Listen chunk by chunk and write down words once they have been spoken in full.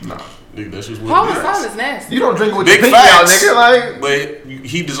Nah. Nigga, that's just what Parmesan is nasty. You don't drink with Big your pinky out, facts. nigga. Like, but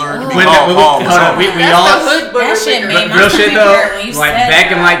he deserved to be Hold called on, Parmesan. we That's all. the hood That shit made my Real shit stomach hurt when though, you like said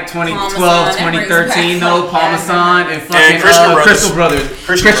back in that. like 2012, Parmesan, that brings 2013 back though, some Parmesan and fucking And Christian Brothers. Crystal Brothers.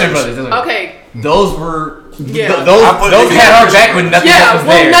 Christian Brothers. Okay. Those were Yeah. those I put those niggas had our on back when nothing Yeah, else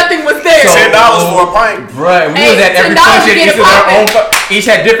was when there. nothing was there. So- $10 for a pint. Bruh, we Hey, was at every $10 function, get each a of our own. poppin'. Each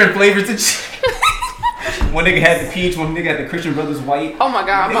had different flavors and shit. One nigga had the peach, one nigga had the Christian Brothers white. Oh my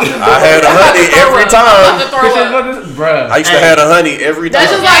god, I'm about to I had a honey every I'm about to time. throw Christian up. Brothers, bruh. I used to have a honey every time.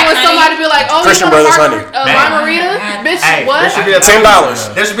 That's just like when somebody be like, "Oh, Christian you want Brothers a honey. margarita, bitch." hey, What? there should be a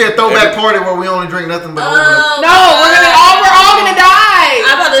 $10. There should be a throwback party where we only drink nothing but No, we're all gonna die.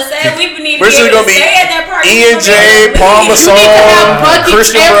 I'm about to say we need to We're be just able gonna to be stay at that party. E&J, Parmesan, You need to have buckets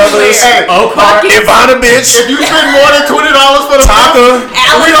Christian everywhere. Brothers, Hey, Oakheart. Ivana bitch, If you spend more than $20 for the Taka,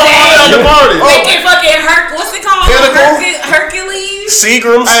 we don't want it at the party. Making fucking what's it called? Pinnacle. Hercules.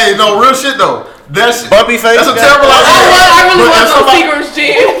 Seagrams, Hey, no, real shit though. That's Bumpy Face. That's a terrible idea. I really But want if some somebody- Seagram's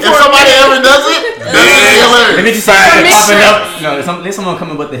gin. If somebody ever does it, that's hilarious. Let me just say, Mixed popping drink. up. No, there's someone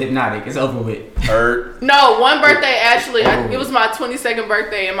coming with the hypnotic. It's over with. Hurt. No, one birthday actually, it was my 22nd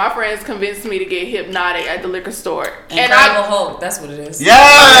birthday, and my friends convinced me to get hypnotic at the liquor store. And Incredible Hulk. That's what it is.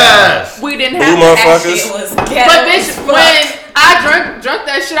 Yes. we didn't Blue have That motherfuckers. shit was But ghetto bitch, as fuck. when I drunk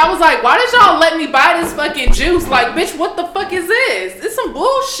that shit, I was like, why did y'all let me buy this fucking juice? Like, bitch, what the fuck is this? It's some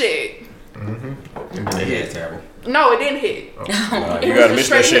bullshit. Yeah, it's terrible. No, it didn't hit. You gotta mix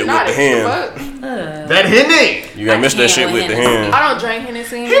that shit with the hand. That Henny. You gotta mix that shit with the hand. I don't drink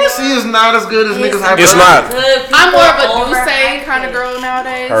Hennessy anymore. Hennessy is not as good as niggas have. It's heard. not. I'm more of a Douce kind of girl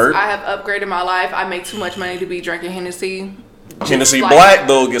nowadays. Hurt. I have upgraded my life. I make too much money to be drinking Hennessy. Tennessee Like- Black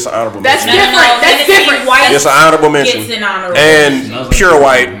though gets an honorable That's mention. different. That's different. White It's an honorable gets mention. an honorable And pure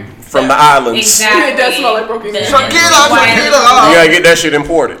white from the islands. Exactly. It does smell like broken glass. Shakira. You gotta get that shit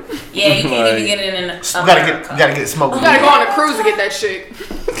imported. Yeah, you can't Like- even get it in You gotta get it smoked. You gotta go on a cruise to get that shit.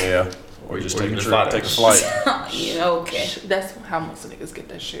 Yeah. Or just Or take you a just trip, fly take a there. flight. Yeah, okay. That's how most niggas get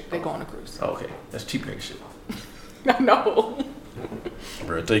that shit. They go on a cruise. Oh, okay, that's cheap nigga shit. I know.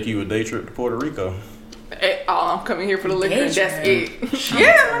 Bro, take you a day trip to Puerto Rico. Hey, oh, I'm coming here for the liquor and that's Day it.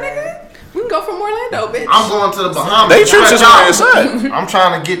 Yeah, my nigga. We can go from Orlando, bitch. I'm going to the Bahamas. Day trips is where it's at. I'm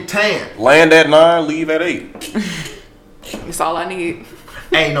trying to get tan. Land at 9, leave at 8. That's all I need.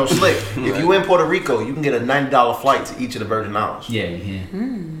 Ain't no slick. If you in Puerto Rico, you can get a $90 flight to each of the Virgin Islands. Yeah, yeah.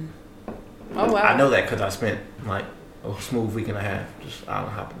 Oh, wow. I know that because I spent like a smooth week and a half just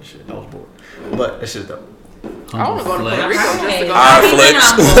island hopping and shit. I was bored, but that shit though. I want to go to Puerto Rico just to go. I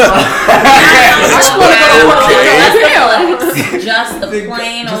flex. Just the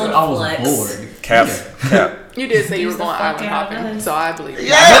plain Just, old I was flex. bored. Cap. You did say you were Use the going island fucking hopping, islands. so I believe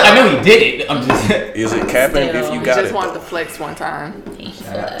you. I know he did it. I'm just. Is it capping if you You got just it? wanted though? to flex one time.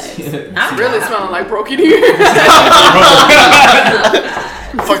 Flex. Really smelling like broken ear.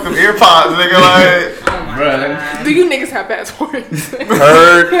 Fuck them earpods, nigga. Like Bruh. Do you niggas have passports?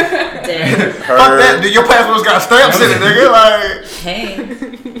 Heard. Dead. fuck that. Heard. Dude, your passport's got stamps in it, nigga. Like Hey.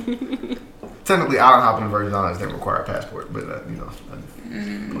 technically, island hopping in the Virgin Islands didn't require a passport, but you know. I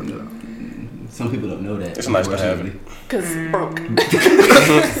pointed it out. Some people don't know that. It's nice to have it. Cause broke.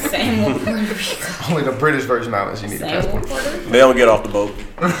 Same with Puerto Rico. Only the British Virgin Islands you need a Same with passport. Puerto Rico. They don't get off the boat.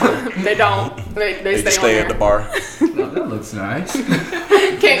 They don't. They They just stay stay on at the there. bar. Oh, that looks nice.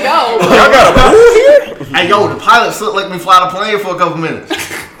 Can't go. Y'all got a pool here? Hey, yo, the pilot still let me fly the plane for a couple minutes.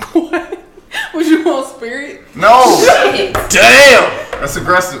 What? Was you on Spirit? No, Damn. that's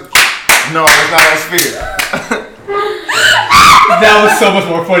aggressive. No, it's not that spirit. That was so much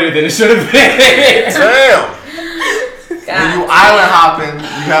more funny than it should have been. Damn. When you island hopping,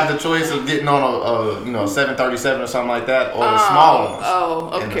 you have the choice of getting on a 737 or something like that, or the smaller ones. Oh,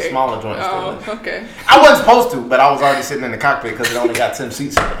 okay. And the smaller joints. Oh, still. okay. I wasn't supposed to, but I was already sitting in the cockpit because it only got 10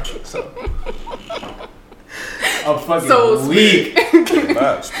 seats in it. So I'm fucking So weak.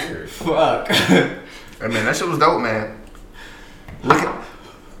 Not spirit. Fuck. I mean, that shit was dope, man.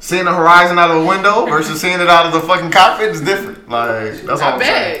 Seeing the horizon out of the window versus seeing it out of the fucking cockpit is different. Like that's all I I'm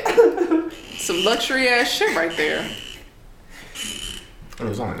saying. bet. Some luxury ass shit right there. It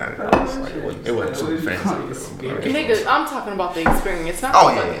was only $90. Like, it wasn't super fancy. Nigga, I'm talking about the experience, not Oh,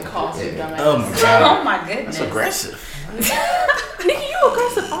 the yeah, fucking yeah, cost, you yeah. dumbass. Oh my god. Oh my goodness. That's aggressive. Nigga, you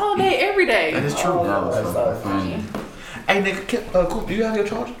aggressive all day, every day. That is true, bro. Hey, nigga, Coop, do you have your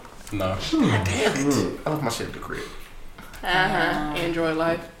charger? No. Damn it. I left my shit at the crib. Android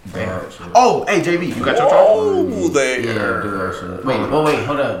life. Oh, hey JB, you got your charger? Oh, there. Wait,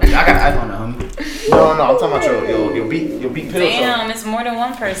 hold up. I got an iPhone now, homie. No, I'm talking about your beat pills. Damn, it's more than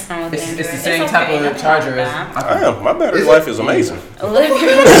one person with Android. It's the same type of charger as Damn, my battery life is amazing. Live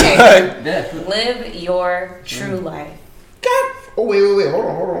your life. Live your true life. God. Oh wait, hold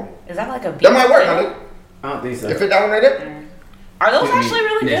on. Is that like a beat? That might work, honey. I don't think so. If it down right there. Are those actually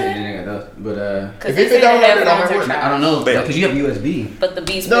really good? Yeah, those. But Because If they it say down the like that, headphones that might are work. trash. I don't know because you have USB. But the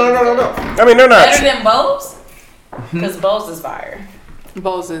Beats. No. I mean, they're not. Better than Bose? Because Bose is fire.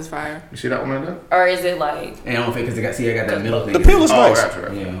 Bose is fire. You see that one right there? Or is it like? And I don't think because I got that middle thing. The pill is nice.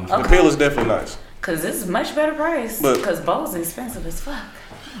 Gotcha. Yeah. The pill is definitely nice. Because it's much better price. But- Because Bose is expensive as fuck.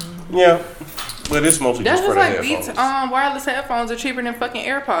 Yeah, but it's mostly That's just for just the like Beats. headphones. Wireless headphones are cheaper than fucking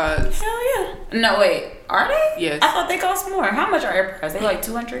AirPods. Hell yeah. No, wait. Are they? Yes. I thought they cost more. How much are AirPods? They like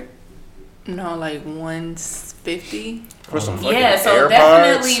 200? No, like 150. For some fucking Yeah, so AirPods.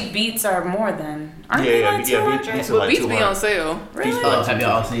 definitely Beats are more than. Aren't they like 200? Beats are But like Beats be 200. on sale. Really? Have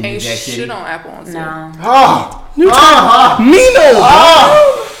y'all seen New Ain't Jack City? shit on Apple on sale. No. Nino.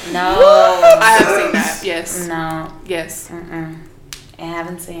 No. I have seen that. Yes. No. Yes. I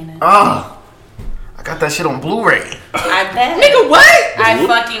haven't seen it. I got that shit on Blu-ray. I bet. Nigga, what? I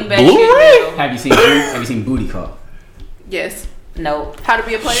fucking bet Blu-ray? you do. Have you seen Booty Call? Yes. Nope. How to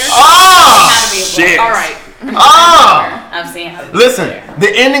be a player? How to be a Shit. All right. I've seen how to be a Listen, player. the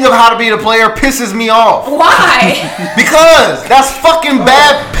ending of How to Be the Player pisses me off. Why? Because that's fucking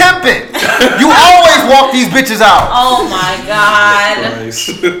bad pimping. You always walk these bitches out. Oh my god. Nice.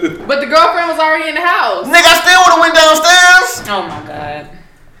 But the girlfriend was already in the house. Nigga, I still would have went downstairs. Oh my god.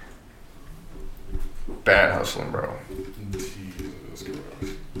 Bad hustling, bro.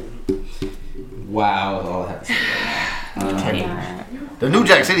 Wow, that's all I have to say. Yeah. The New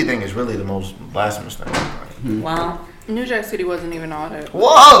Jack City thing is really the most blasphemous thing. Well, New Jack City wasn't even all that.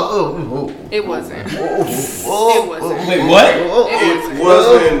 Whoa. It wasn't. Whoa. It wasn't. Wait, what? It wasn't.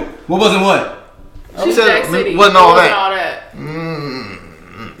 Wasn't. What wasn't what? She New said Jack City wasn't all wasn't that. all that.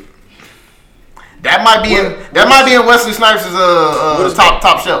 That might be in Wesley Snipes'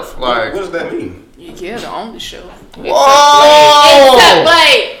 top shelf. Like, What does that mean? Yeah, the only show. whoa! Except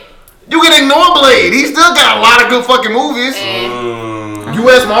Blade. You can ignore Blade. He still got a lot of good fucking movies.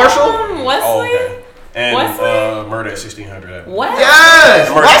 U.S. Marshal. Wesley? Oh, okay. And Wesley? Murder at 1600. What? Yes.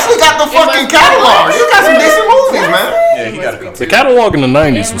 Murder. Wesley got the fucking catalog. He got some decent movies, man. Yeah, he got a couple. The catalog in the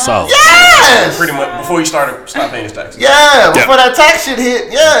 90s was solid. Yes. Pretty much before he stopped paying his taxes. Yeah, before that tax shit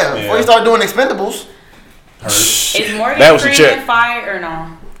hit. Yeah, before he started doing Expendables. Heard. Is Morgan That was a Freeman check. fire or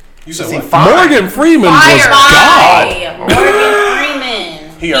no? You said See, what? fine. Morgan Freeman was God. Fire. Morgan Freeman.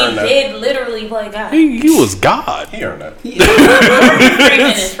 He earned that. did literally play God. He was God. He earned that. Morgan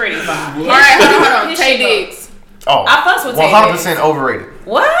Freeman is pretty fire. All right, hold on. Tay Diggs. Oh, I fucks with Tay 100% overrated.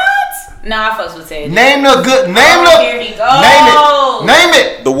 What? Nah, I fucks with Tay Diggs. Name the good. Name Here the. he goes. Name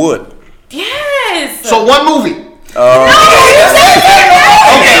it. The Wood. Yes. So one movie. Okay.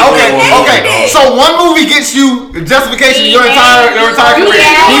 Okay. So one movie gets you justification of your entire You career.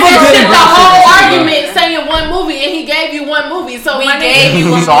 he was just good did in the Brown whole Sugar, argument saying one movie, and he gave you one movie. So We my gave nigga,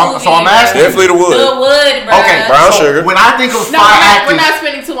 you a So I'm movie. asking. Definitely The Wood. The Wood, bro. Okay, Brown so Sugar. when I think of no, five we're not actors,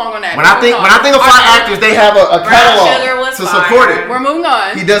 spending too long on that. when I think of five actors, they have a Sugar catalog was to fire. support it. We're moving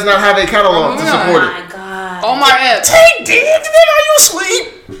on. He does not have a catalog to Moving on. support Oh it. my god. Omar Epps. Hey, Diggs, nigga, are you asleep?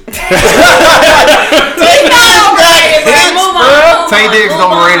 Tay Diggs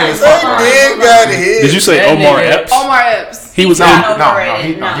overrated as fuck. bro. got hit. Did you say That Omar nigga- Epps? Omar Epps. He was No, in.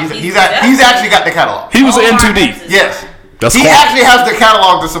 he's actually got the catalog. He was in too deep. Yes, That's he cool. actually has the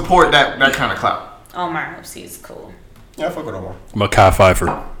catalog to support that kind of clout. Omar Epps, he's cool. Yeah, I fuck with Omar. Makai Pfeiffer.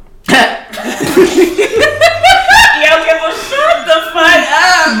 Yo, Kimball, shut the fuck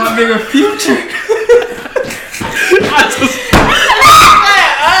up. My bigger future.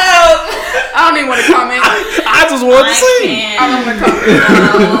 I don't even want to comment. I just wanted to see. I don't want to comment.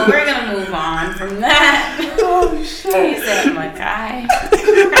 No, we're gonna move on from that. Oh shit. He said Makai.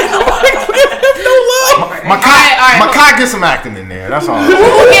 Makai get some acting in there. That's all.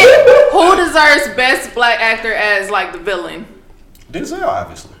 Who deserves best black actor as like the villain? Denzel,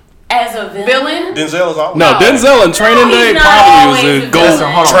 obviously. As a villain? Denzel is always. No, Denzel and Training No, Day he's not probably always was a a villain. gold.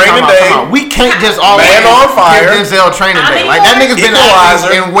 Listen, hold on. Training Day. We can't just always Man on Fire. give Denzel Training I Day. mean, Like that nigga's been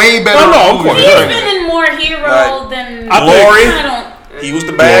Equalizer. in way better No, of movies. course. He's been in more hero Right. than I think- Glory. I don't. He was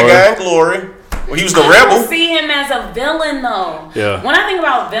the bad Glory. guy in Glory. Well, he was the I rebel. don't see him as a villain though. Yeah. When I think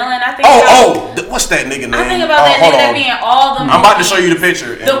about villain, I think about, What's that nigga name? I think about that hold nigga that on. be in all the movies. I'm about to show you the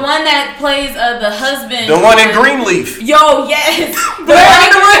picture. The one that plays the husband. The one in Greenleaf. Yo, yes. Blair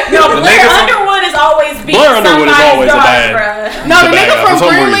Underwood. No, The Blair nigga from- Underwood is always being Blair Underwood is somebody's always a daughter, bad- bruh. No, the Bad nigga guy, from for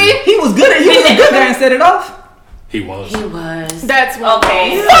some reason. Greenleaf. He was good. He was a good guy and set it off. He was. He was. That's one.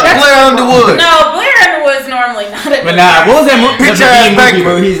 Okay. Fuck Blair Underwood. No, Blair Underwood's normally not a But nah, what was that Bitch movie ass movie banker.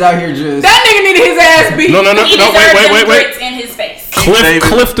 where he's out here just? That nigga needed his ass beat. No, He deserved them wait. bricks in his face. David.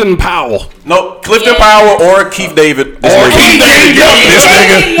 Clifton Powell. No, Clifton Yeah. Powell or Keith David. This Or nigga. Keith David. This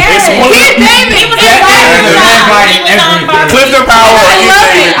nigga. Yes. It's one of Keith David. He was on That fire. nigga was on fire He was on everything. fire. Clifton Powell or I Keith love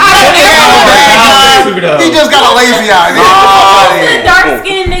it. David. I don't care. He just got a lazy eye. Get the fuck out of The here. dark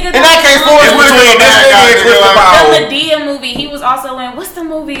skinned nigga. In that case, Forrest It's Whitaker between a this bad nigga guy, and Clifton nigga. Powell. The Medea movie. He was also in. What's the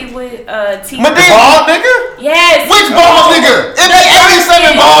movie with T? Medea. Bald nigga? Yes. Which bald nigga? It be every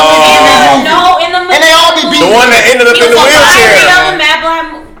seven bald nigga in this movie. No, in the movie. And they all be The beat. one that ended up He in was the on fire. wheelchair.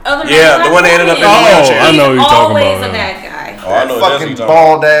 Yeah, the one that ended up in the wheelchair. I know who you're talking Always about, a yeah. bad guy. Oh, I know exactly Fucking what you're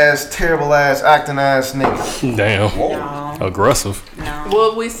talking bald ass, terrible ass, acting ass nigga. Damn. No, Aggressive. no.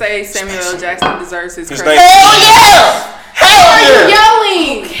 Will we say Samuel L. Jackson deserves his His credit? name- Hell yeah! Hell Why are you yeah!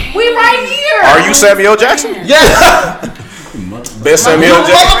 yelling? We right here. Are you Samuel Jackson? Yes! Best Samuel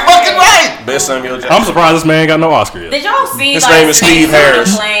Jackson. Motherfucking right! Best Samuel I'm Jackson. surprised this man ain't got no Oscar yet. Did y'all see His like name is Steve Snakes on a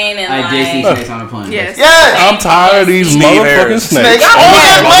Harris. Plane and I did see like Snakes on a Plane. Yes. Yes! I'm tired of these Steve motherfucking Harris. snakes. Snakes on on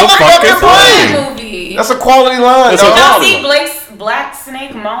that that motherfucking plane. that movie? That's a quality line, It's a dog. Y'all quality see line. Blake's Black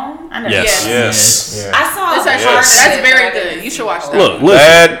Snake Moan? I never Yes. Yes. I saw That's a actually part of that's it, very but I good. didn't You see should watch all. that. Look, listen.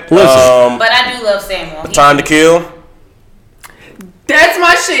 Bad. But I do love Samuel. Time to Kill. That's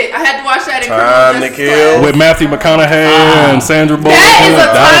my shit. I had to watch that in Time criminal to justice Kill. class. With Matthew McConaughey and Sandra Bullock. is a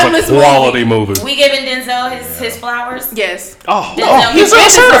That was timeless a quality movie. We giving Denzel his flowers. Yes. Oh, Denzel he's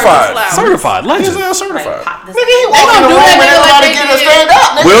gets certified. certified legend. He's like, certified. pop this Nigga, he thing. walk in the do room that and nigga everybody like get they a did. stand up.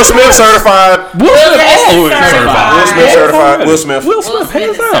 Nigga. Will Smith certified. Will Smith Smith is always certified. certified. Will Smith certified. Will Smith. Will Will Smith, Smith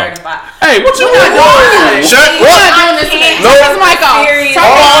hands is down. certified. Hey, what you We're not doing doing? this. Shut We're what? not doing this today. No. Turn this mic off. Serious. Turn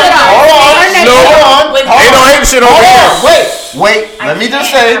that shit off. Hold on. Turn that No. shit off. Hold on. With- Ain't no hating shit over Hold here. on. Wait. Let me just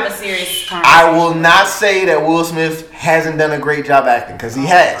say, Have a serious I will not say that Will Smith hasn't done a great job acting, because he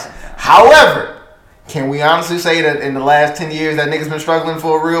has. However, can we honestly say that in the last 10 years that nigga's been struggling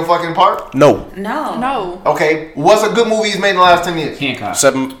for a real fucking part? No. No. No. Okay, what's a good movie he's made in the last 10 years? Hancock.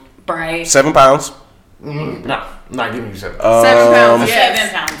 7 Bright. pounds. No, I'm not giving you 7. 7 pounds.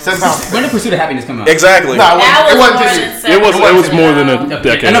 Yes. 7 pounds. 7 pounds. When did Pursuit of Happiness come out? Exactly. Nah, That it was wasn't more 10 than years. 7 It was more than a pounds.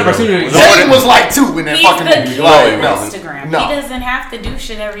 decade I know ago. Pursuit of Jaden was like 2 in that He's fucking the movie. king Like, of no. Instagram. No. He doesn't have to do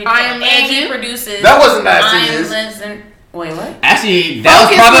shit every day. I Am And he Legend. produces. That wasn't last I 10 Am years. Legend. Wait, what? Actually, that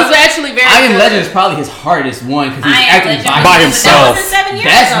Focus was probably. was actually very I Am good. Legend is probably his hardest one because he's I Am acting Legend. by That himself. wasn't 7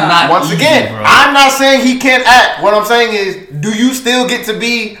 years That's ago. not Once easy, again, bro. I'm not saying he can't act. What I'm saying is, do you still get to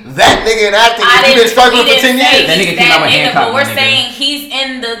be that nigga in acting if you've been struggling for 10 years? That nigga came out with Hancock, But we're my nigga. saying he's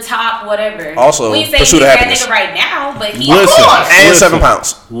in the top whatever. Also, we say Pursuit he's of that Happiness. nigga right now, but he. Listen, course. And listen, 7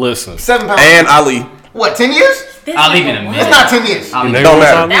 pounds. Listen. 7 pounds. And Ali. What, 10 years? This I'll nigga leave it a was- minute. It's not 10 years. I'll Nigga leave Don't was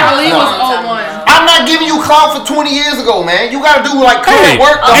matter. on- That was Ali a was long time 01. ago. I'm not giving you clown for 20 years ago, man. You gotta do like current Hey,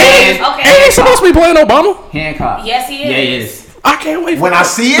 work. The Okay, whole- okay. Hey, he's supposed to be playing Obama. Hancock. Yes, he is. Yeah, he is. I can't wait for When I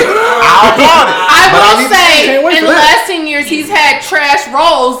see it, I'll applaud it. I But will need to say, can't wait in for the that. last 10 years, he's had trash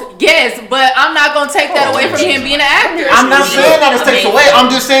roles, yes, but I'm not going to take that away from him being an actor. I'm not saying that it takes away. I'm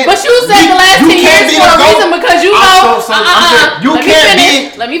just saying. But you said the last 10 can't years be for a goat. reason because you I'm know. so- I'm saying, you let me can't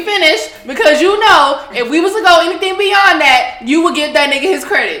finish. be- Let me finish. Because you know, if we was to go anything beyond that, you would give that nigga his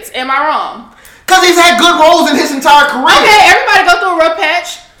credits. Am I wrong? Because he's had good roles in his entire career. Okay, everybody go through a rough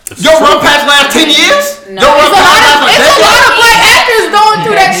patch. Your run past last 10 years? No. Your run It's a lot past of, last it's a lot of black actors going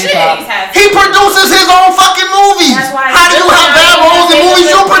through that He's shit. had- He produces his own fucking movies. That's why How do you it's have not bad even roles in a movies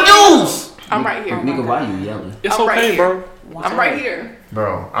you good produce? I'm right here. Nigga, why you yelling? It's I'm right okay, here. bro. I'm right here.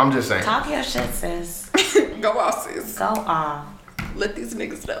 Bro, I'm just saying. Talk your shit, sis. Go off, sis. Go off. Let these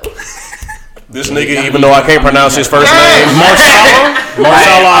niggas know. This nigga, even though I can't pronounce his first name,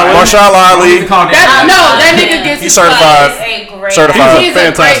 Marshall Ali. Marshall Ali. That nigga gets He's his certified. He is a great Certified. He's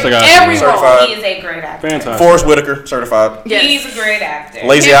Fantastic a great, actor. every role. Certified. He is a great actor. Fantastic. Forrest Whitaker, certified. Yes. He's a great actor.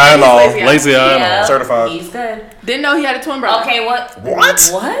 Lazy Eye and All. Lazy Eye and Yeah, all. Certified. He's good. Didn't know he had a twin brother. Okay, what? What?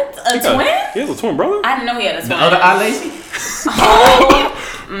 What? A twin? He has a twin brother? I didn't know he had a The twin. other eye lazy? Oh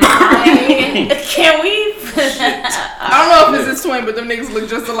my! Can we? I don't know if it's his twin, but them niggas look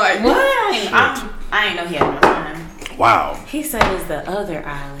just alike. What? I ain't know he had no twin. Wow. He said it's the other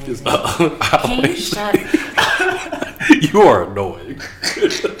eyelid. Ali. Can you shut? You are annoying.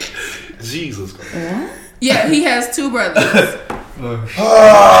 Jesus Christ. Yeah, he has two brothers. Ken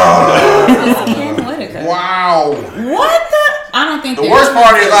Whitaker. Wow. What the? I don't think The worst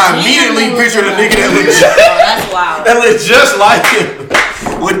part is I immediately picture the nigga that looks That's wild. that looks just like him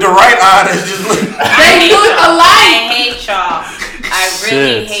with the right eye that's just looking. They look I alike. hate y'all. I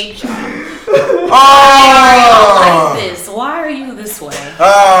really Shit. hate y'all. Oh. I don't like this. Why are you this way?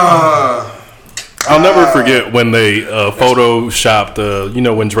 I'll never forget when they photoshopped,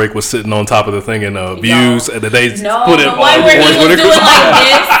 when Drake was sitting on top of the thing in Views, and they No, put it the on one where he Forest was Whitaker's doing like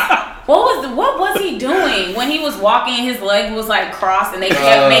this. What was he doing when he was walking? His leg was like crossed, and they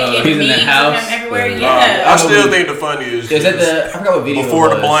kept making he's in the memes of house. him everywhere. Yeah. I still think the funniest Is that I forgot what video before it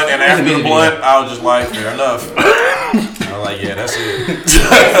the was. blunt and It was a after the music blunt, video. I was just like, fair enough. I was like, yeah, that's it. There's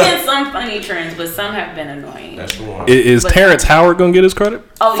been some funny trends, but some have been annoying. That's the one. Is Terrence Howard gonna get his credit?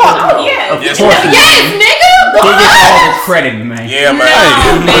 Oh yeah. Yes, Yes, nigga. He gets all the credit, man. Yeah, man. No,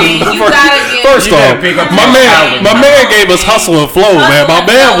 man, you gotta get. First You gotta off, pick up my Terrence man Howard. gave us Hustle and Flow, man. My Hustle and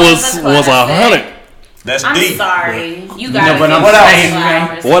man Flow, was that's what I said. 100. That's I'm deep. sorry. You gotta but get I'm What else? saying, man.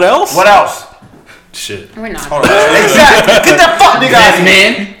 flowers. What else? What else? Shit. We're not. Hold on. Exactly. Get that fuck nigga out Best of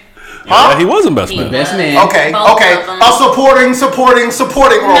here. man. Yeah, he wasn't best man. Best man. Okay. Both Okay. of them. A supporting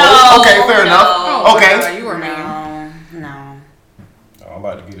role. No, Okay. Fair no. enough. Oh, Okay. God, you were mean. No. I'm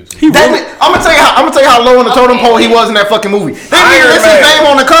about to get it to you. I'm gonna tell you how low on the totem pole he was in that fucking movie. They didn't even Iron list his Man. name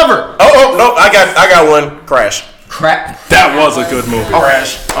on the cover. Oh, no, I got one. Crash. Crap. That was a good movie.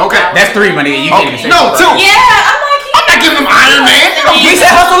 Crash. Okay. That's 3, my nigga. You can't even say No, 2. Yeah, I'm like. I'm not giving him Iron Man. He said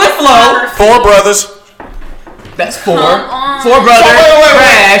Hustle and Flow. 4 brothers. That's 4. Come on. 4 brothers. Wait.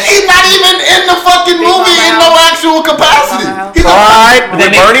 Crash. He's not even in the fucking movie in no actual capacity. He's Pride with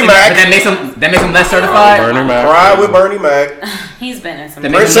Bernie Mac. That makes him less certified. Bernie Mac. Pride with Bernie Mac. He's been in some.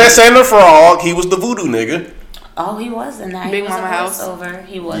 That makes Princess and the Frog. He was the voodoo nigga. Oh, he was in that. Big He was Mama a House. voiceover.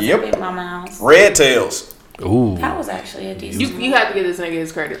 He was Yep. in Big Mama House. Red Tails. Ooh. That was actually a decent. You have to give this nigga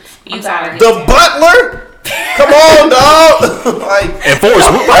his credit. You I'm gotta sorry. get- The Butler. Come on, dog. Like And Forrest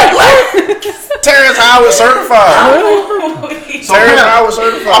Terrence Howard certified. So Terrence Howard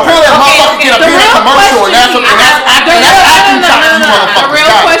certified. apparently a motherfucker can appear in a commercial and that's acting shots you The motherfuckers real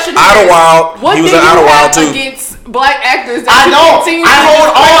got. question Idlewild. is, what He was do an you Idlewild have too. against black actors? I know. continue I to hold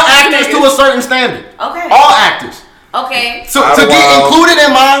all disrespect actors niggas? to a certain standard. Okay. All actors. Okay. So to get Idlewild. included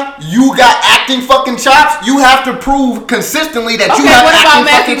in mine, you got acting fucking chops. You have to prove consistently that you Okay, have what about acting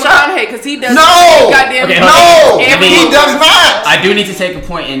Matthew fucking chops. McConaughey? Because he does. No! Goddamn. Okay, No, Every he movie. does not. I do need to take a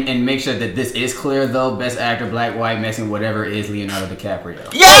point and make sure that this is clear though. Best actor, black, white, Mexican, whatever, is Leonardo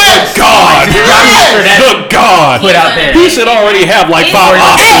DiCaprio. Yes. God. Yes. Good God. Put out there. He should already have like 5 Hey,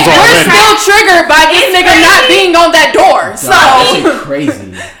 Oscars We're already. still triggered by this It's nigga not crazy. being on that door. So. That shit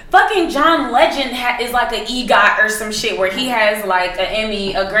crazy. Fucking John Legend is like an EGOT or some shit where he has like an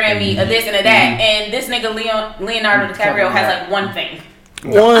Emmy, a Grammy, a this and a that, and this nigga Leonardo DiCaprio has like one thing.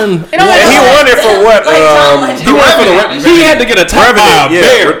 One. It don't And he matter. won it for what? Like John Legend. He went for the. He had to get a top Revenant, 5 yeah.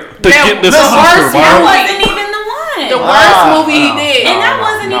 there to Now, get this the Oscar. worst That Bro. wasn't even the one. The worst movie he did. And that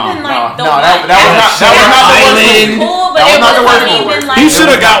wasn't even like the no, one. that was not the worst Island. movie. Cool, but That was it not the worst wasn't movie. even like He should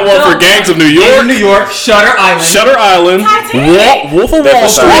have got one for the Gangs of New Gangs York, of New York, Shutter Island. Shutter Island, Titanic. Wolf of Wall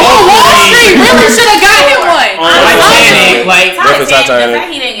Definitely Street. Oh, Wall Street really should have got him one. Titanic, like, Definitely The Titanic.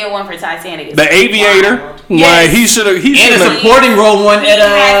 fact he didn't get one for Titanic is The Aviator. Yes. Like he should have. He and should a have. supporting role one at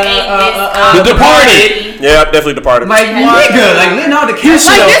The Departed. Yeah, definitely departed. Like nigga, like Leonardo DiCaprio.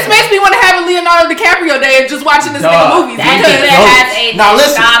 Like this makes me want to have a Leonardo DiCaprio day of just watching this nigga Dog. movies. That Because nigga has a Now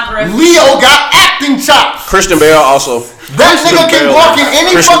listen, discography. Leo got acting chops. Christian Bale also. That nigga can Bale. walk in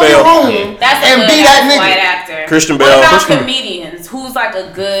any Christian fucking Bale. room That's a and good be that white nigga. actor. Christian What Bale. about Christian- comedians? Who's like a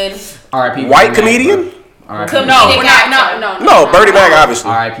good R.I.P. White comedian? R.I.P. no, comedic we're not. actor? No, Bernie Mac, obviously.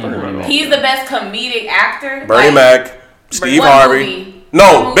 R.I.P. Bernie Mac. He's the best comedic actor. Bernie Like, Mac, Steve what Harvey. movie?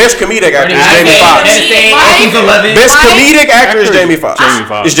 No, best comedic actor is Jamie Foxx. Ocean's 11. Best Mike? comedic actor is Jamie Foxx. Jamie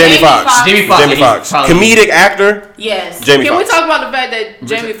Foxx. It's Jamie Jamie Foxx. Foxx. Jamie Foxx. Jamie Foxx. Probably- Comedic actor, Yes. Jamie Can we Foxx. talk about the fact that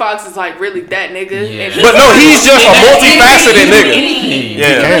Jamie Foxx is like really that nigga? Yeah. And But no, he's just a multifaceted nigga. Anything.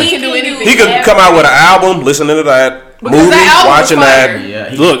 Yeah. He can do anything. He could come out with an album, listening to that. Because Movie, that album was watching fire. that. Yeah,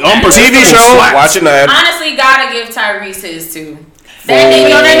 he- Look, TV show, watching that. Honestly, gotta give Tyrese his too. That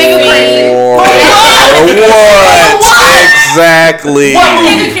nigga crazy. What? Exactly. What That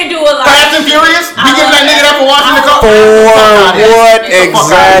movie? nigga can do a lot. Fast and Furious? You giving that nigga that for watching the car? For what He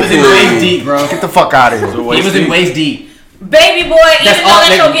was in waist exactly? deep, bro. Get the fuck out of here. He was in waist deep. Baby boy, That's even all though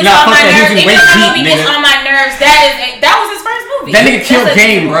that show nigga- gets nah, on my fuck that, he was nerves, in even waist though that deep, movie gets nigga. on my nerves, that was his first movie. That nigga killed That's a-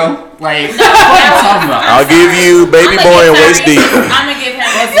 game, bro. Like, what are you talking about? I'll give you Baby I'ma Boy give and Waist Tyrese- Deep. I'ma give him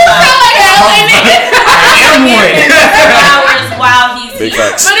his I am one. flowers while he's Big here.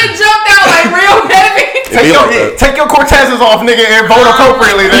 facts. But it jumped out like real heavy. Take be your, like that. take your Cortezes off, nigga, and vote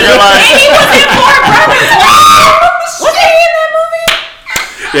appropriately, nigga. And Like, he was in Four Brothers. Was he in that movie?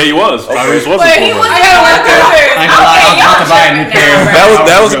 Yeah, he was. Tyrese was. Wait, in he Four was. Brothers. I gotta work this. I ain't gonna lie, I was about to buy a new pair.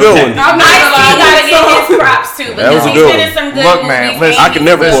 That was a good one. I'm not I gonna still lie. gotta get his props too. That was Because a he's good been in one. some good Look, movies. man, listen, I can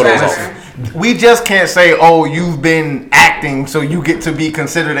never pull those listen. off. we just can't say, oh, you've been acting, so you get to be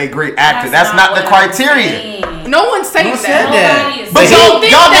considered a great actor. That's not the criteria. No one's saying said that. that? But you y'all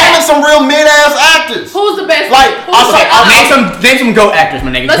think naming that- some real mid-ass actors. Who's the best? Like, Who's I'll the say- best? Name some GOAT actors,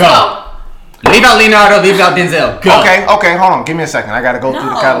 my nigga. Let's go. Leave out Leonardo, leave out Denzel. Go. Okay, hold on. Give me a second. I gotta go through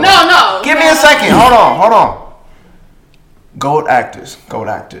the catalog. No. Give me a second. Hold on. Gold actors.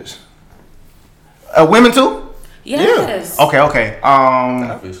 Women too? Yes. Okay.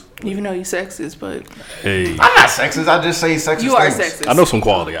 Even though you sexist, but Hey, I'm not sexist. I just say sexist you are things. sexist. I know some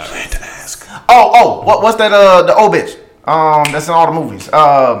quality actors. What's that? The old bitch. That's in all the movies.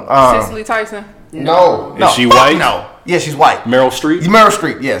 Cicely Tyson. No. Is she Fuck white? No. Yeah, she's white. Meryl Streep. Meryl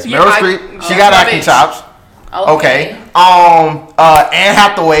Streep. Yes, Yeah, Meryl I- Streep. She oh, got my acting bitch. chops. Okay. Anne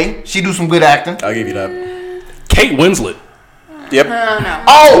Hathaway. She do some good acting. I'll give you that. Kate Winslet. Yep.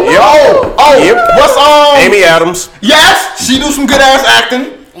 No. Yep. What's Amy Adams. Yes, she do some good ass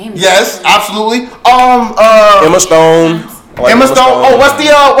acting. Yes, absolutely. Emma Stone. I like Emma Stone. Oh, what's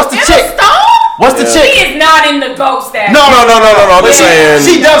the chick? Stone? What's the Yeah. chick? He is not in the GOAT status. No. I'm just saying.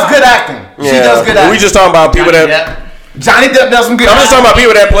 She does good acting. She does good acting. We just talking about people that. Johnny Depp does some good I'm just talking about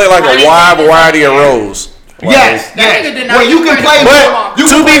acting. people that play like a wide variety of roles. Yes. That nigga did not Well, you can get play. credit But You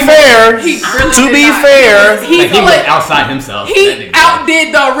to can be play- fair, He really to did be not. fair, Like, he was like- outside himself. That He nigga.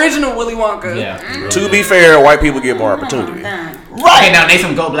 outdid the original Willy Wonka. Yeah. to be fair, white people get more opportunity. Okay, Right. now name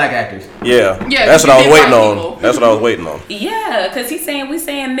some GOAT black actors. Yeah. Yeah, That's what I was you did waiting white on. people. That's what I was waiting on. Yeah, because he's saying we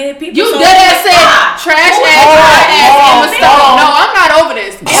saying mid people. You so dead ass it's said fine. trash Hold ass, on, hot ass hold Emma on, Stone. hold on. No, I'm not over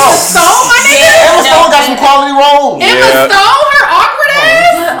this. Emma Stone, my nigga. Emma Stone got some quality roles. Emma Yeah. Stone, her awkward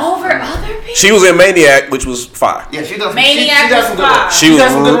ass. But over other people. She was in Maniac, which was fire. Yeah, she does. Maniac she does was some good fire. roles. She She was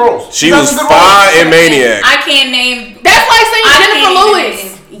does some good roles. She does was some good fire roles. in Maniac. I can't name. That's like saying I Jennifer can't even Lewis. name-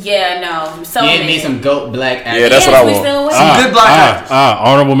 Yeah, no. So You many. need some GOAT black actors. Yeah, that's what I we want. still waiting. good black actors.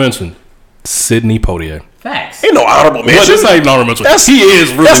 Honorable mention. Sidney Poitier. Facts. Ain't no honorable But mention. this ain't honorable mention. That's- He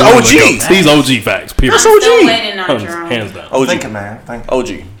is really that's one of OG. the GOATs. He's OG facts. Period. That's I'm OG. still waiting on Jerome. Hands down. OG. Thinking, man. Thinking.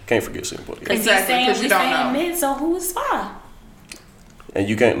 OG. Can't forget Sidney Poitier. Because Exactly, he's saying 'cause we you don't saying know. mid, so who is fine? And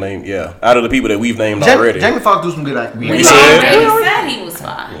you can't name, out of the people that we've named Jamie, already. Jamie Foxx do some good acting. You We said? already said he was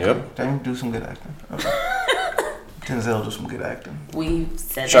fine. Yep. Jamie do some good acting. Okay. Denzel do some good acting. We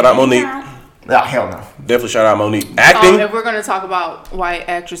said Shout that out Monique. anytime. Ah, hell no. Definitely shout out Monique. Acting? If we're gonna talk about white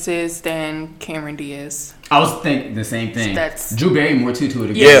actresses, then Cameron Diaz. I was thinking the same thing. That's- Drew Barrymore too.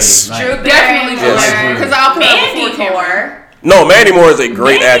 To Yes. Like, Drew Definitely Yes. Julia, because I'll put her Mandy before Cameron. Moore. No, Mandy Moore is a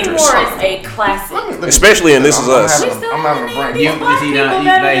great Mandy actress. Moore is a classic. Especially in This Is Us. We still I'm having a haven't brain. named You, these black is he people not?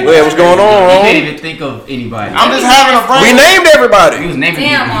 better Like, than Yeah, what's going on, You Ron? can't even think of anybody. I'm just having a brain. We named He everybody. was naming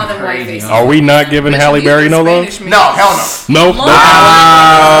Damn, people all them white crazy. faces. Are we not giving Halle Berry no love? No, hell no. No.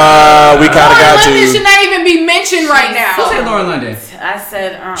 Lauren We kind of Lauren got London should to. not even be mentioned right Who said now. Lauren London? I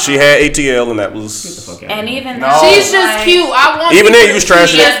said, She had ATL, and that was. Okay. and even No. though She's just cute. I want Even people then, to you was see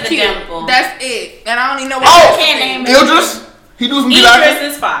trashing her it. cute. Just the dimple. That's it. And I don't even know Oh, what. can't name it. Idris? He do some good Idris acting.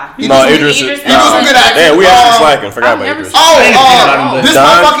 is fine. No, Idris. He do some good acting. Damn, we actually Um, slacking. Forgot I've about never Idris. seen- Oh, I didn't think about him, but- this Don-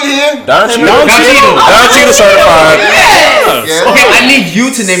 motherfucker here. Don Cheadle. Don Cheadle. Don Cheadle certified. Yes. Yeah. Okay, I need you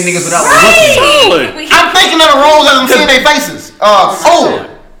to name niggas without looking. Solid. I'm thinking of the roles as I'm seeing their faces.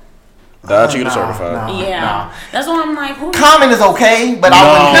 Don Cheadle certified. Yeah. That's why I'm like, who? Common is okay, but I No.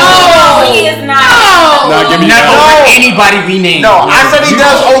 wouldn't. No, he is not. Nah, give me Not that. over anybody we named. No, I said he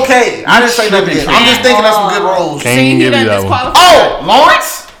does okay. I didn't say that tripping, good. I'm just thinking of some good roles. Can't See, he give you done that one. disqualified. Oh,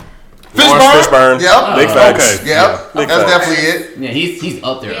 Lawrence Fishburne. Yep. Big facts. Okay. Yep. Big That's facts. definitely it. Yeah, he's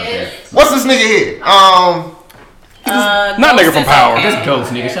up there. Up there. What's this nigga here? Not nigga from Power. Just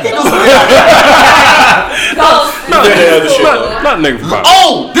ghost, nigga. Shut He do up. some good acting. Not Yeah, the other shit. not nigga from Power.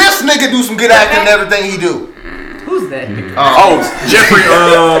 Oh, this nigga do some good acting and everything he do. Who's that nigga? Oh, Jeffrey.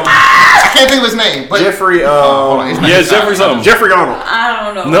 I can't think of his name, but Jeffrey. hold on, his name Yeah, is- Jeffrey something. Jeffrey Arnold.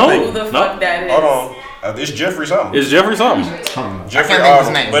 I don't know No. who the No. fuck that is. Hold on. It's Jeffrey something. It's Jeffrey something. Jeffrey think of his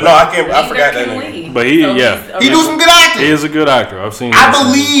Arnold. name. But no, I can't. I Neither forgot that can name. we. But he- So yeah. he's He do some good acting. He is a good actor. I've seen. I him.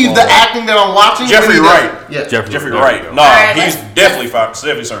 believe the acting that I'm watching. Jeffrey when he does- Wright. Yeah. Jeffrey Wright. Wright. No, Alright, he's let's-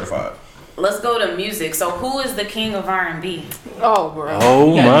 definitely certified. Let's go to music. So who is the king of R&B? Oh, bro.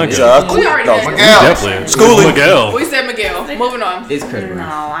 Oh my Yeah. god. We already No, had Miguel. Definitely. Schooling. Miguel. We said Miguel. Moving on. It's Chris No,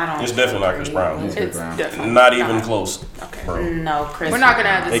 Brown. I don't. It's definitely not Chris Brown. It's definitely Not even close. Okay. Bro. No, Chris. We're not gonna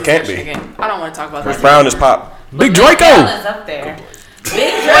have this It can't discussion be. again. I don't want to talk about Chris that. Brown is pop. Big Miguel Draco. is up there.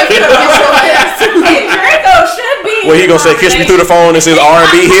 Big Draco should be. Well, he gonna say, "Kiss me through the phone." This is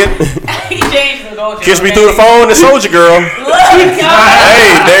R&B hit. He changed the goal. Kiss me through the phone. The Soldier Girl.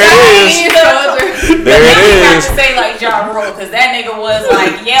 Hey, there it is. There it is. To say like Ja Rule, because that nigga was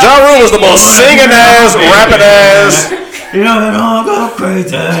like, yeah. Ja Rule was the most singing ass, rapping ass. You know that all go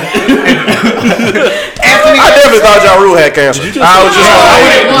crazy. I definitely thought Ja Rule had cancer. I was just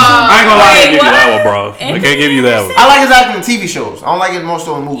I ain't gonna lie, I can't give you what? that one, bro. I can't give you that one. I like his acting in TV shows. I don't like it more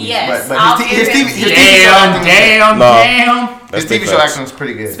so in movies. Yes, but I'll his give TV it. show acting. Damn. His TV show acting is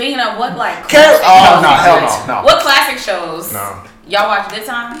pretty good. Speaking of what, like, Oh classic no, shows, hell no. What classic shows? No. Y'all watch Good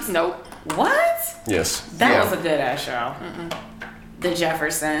Times? Nope. What? Yes. That Yeah. was a good ass show. The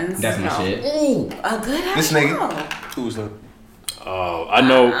Jeffersons. That's my shit. Ooh. A good ass This show. nigga. Who's that? I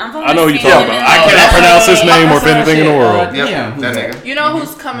know who you Yeah, talking about. I cannot pronounce his name or anything in the world. Yep, Yeah, that nigga. You know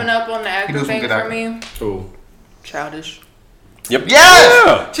who's coming up on the He actor do some thing good for acting. me? Ooh. Childish. Yep.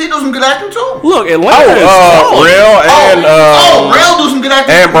 Yes! She do some good acting too. Look, Atlanta. Real and Rail do some good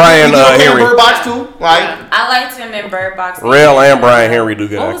acting. and Brian, He do okay in Henry. Bird Box too. Like, I liked him in Bird Box. Real and Brian Henry do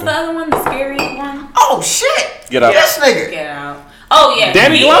good What was the acting. other one? The scary one? oh shit! Get out. This nigga. Get out. Oh yeah.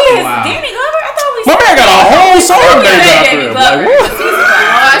 Danny He Glover? is. Wow. Danny Glover? I thought we My said man got a whole song We named said after Danny him. Glover. Like, what?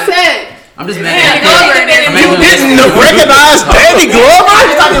 Oh, I said. I'm just Danny mad. Glover. You didn't recognize Danny Glover? I'm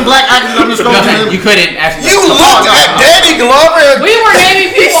talking black actors. I'm just going to You couldn't actually. You looked at Danny Glover. We were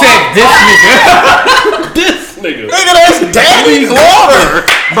naming people. said this nigga. This nigga. Nigga, that's Danny Glover.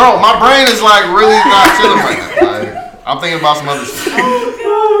 Bro, my brain is like really not chilling right now. Like, I'm thinking about some other shit.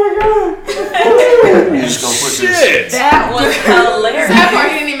 You just gonna put this. Shit. That was hilarious. That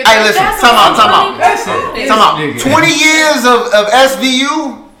part he didn't even. Hey, listen, That's time out. funny. Time out. 20 years of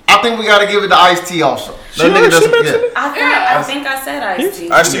SVU. I think we gotta give it to Ice-T also. That nigga doesn't. Yeah. I think I said Ice-T.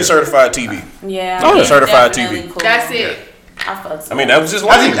 I see certified TV. Yeah. Oh, he's certified definitely TV. Cool. That's it. I fucks I mean, that was just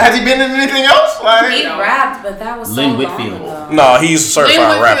Has lame. he been in anything else? he Like, rapped, but that was so Lynn long Whitfield. ago. No, he's a Lynn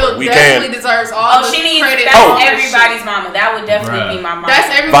certified rapper. Whitfield We definitely can't. deserves all Oh, the she needs. credit. That's for this everybody's shit. mama. That would definitely be my mama. That's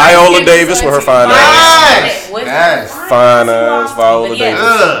everybody's Viola kid Davis with her fine besides ass. Yes. Yes. Fine ass Viola But yeah,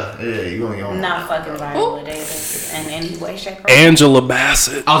 Davis. yeah, you gonna go. not fucking Viola Davis in any way, shape, or form. Angela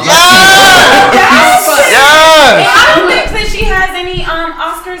Bassett. I was Yes. I don't think that she has any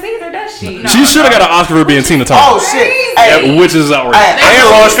Oscars either, does she? She should have got an Oscar for being Tina Oh Turner. shit. Hey, Which is outrageous. And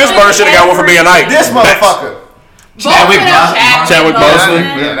Lawrence Fishburne should have got one for being Ike. this motherfucker. Chadwick Chadwick Boseman.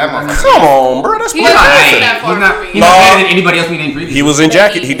 Yeah, that motherfucker. Come on, bro. That's He Black doesn't Panther. get that far for me. He's not better than anybody else we named previously. He was in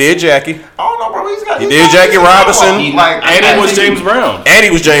Jackie. He did Jackie. I don't know, bro. He did Jackie Robinson. Like, And it was James Brown. And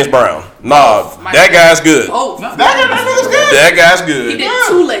he was James Brown. Nah, that guy's good. Oh, that nigga's good. That guy's he good. did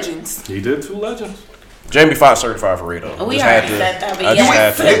two legends. He did two legends. Jamie Foxx certified for Rito. We Just already had to- said that, but I just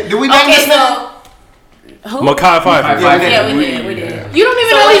yes. had to. Did we name Okay, this nigga? so who? Makai Pfeiffer. Yeah, we did. You don't even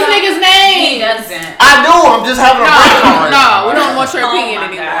So know these what- niggas' He names. doesn't. I do. I'm just having a breakdown right now. No, we don't want your Oh opinion my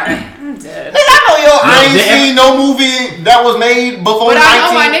anymore. God. I'm dead. Nigga, I know I ain't they- seen no movie that was made before But I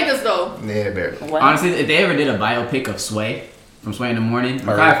know my 19. niggas though. Yeah, bear. What? Honestly, if they ever did a biopic of Sway from Sway in the Morning,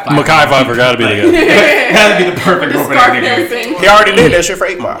 Makai Pfeiffer gotta be the guy. Gotta be the perfect role for that nigga. thing. He already did that shit for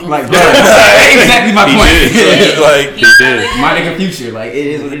 8 Mile. Like, exactly my He point. did. Like, He did. My nigga Future, like it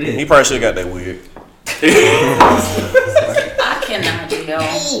is what it he is. probably should have got that wig. I cannot deal.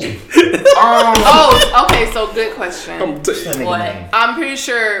 Oh, okay. So good question. What? I'm pretty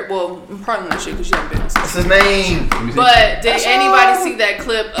sure. Well, probably not sure because you haven't been on. What's his name? But did anybody see that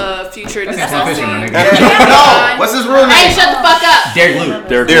clip of Future That's Sam Fisher, my discussing? nigga. No. What's his real Hey, name? shut the fuck up. Derek Luke.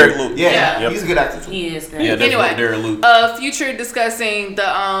 Derek Luke. Yeah, Yeah. he's a good actor too. He is good. Yeah, that's Anyway. Derek Luke. Future discussing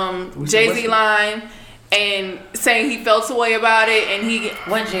the Jay-Z line and saying he felt a way about it and he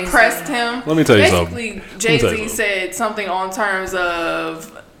What Jay-Z? pressed him. Let me tell you something. Basically, Let me tell you Jay-Z something. said something on terms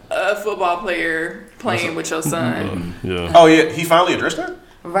of a football player playing with your son. Yeah. Oh, yeah. He finally addressed that?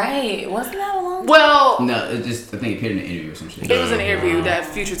 Right. Wasn't that a long time? Well, No, it just I think he appeared in an interview or some shit. it was an interview that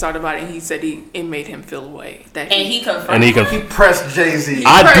Future talked about it and he said it made him feel away. That And he confirmed. And he can. He pressed Jay-Z.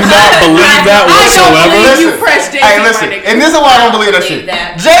 I do not believe that I don't whatsoever. believe you Listen. pressed Jay-Z, Hey, my listen, nigga. and this is why I don't believe that shit.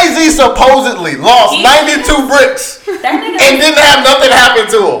 That. Jay-Z supposedly lost He- 92 bricks That nigga and didn't have nothing happen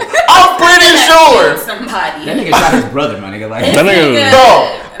to him. I'm pretty sure. somebody. That nigga shot his brother, my nigga. Like That nigga-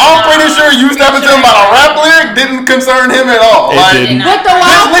 No, I'm pretty sure you stepping to him about a rap lyric didn't concern him at all. It Like, didn't. But the this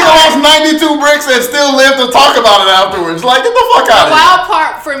wild nigga part, lost 92 bricks and still lived to talk about it afterwards. Like, get the fuck out the of here. wild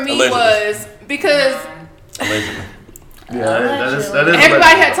part for me Allegedly. was because Allegedly.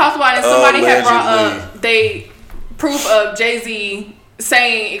 everybody had talked about it and somebody had brought Allegedly. up proof of Jay-Z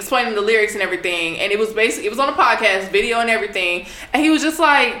explaining the lyrics and everything, and it was on a podcast, video and everything, and he was just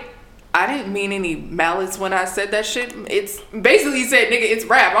like, I didn't mean any malice when I said that shit. It's basically said, nigga, it's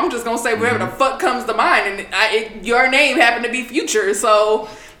rap. I'm just gonna say whatever the fuck comes to mind, and your name happened to be Future, so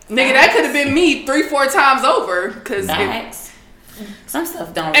nigga, that could have been me 3-4 times over. Cause some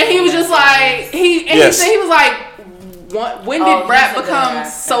stuff don't. And he was just like he said he was like, when did rap become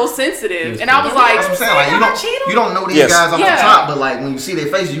so sensitive? And I was like, that's what I'm saying. Like you don't know these guys on the top, but like when you see their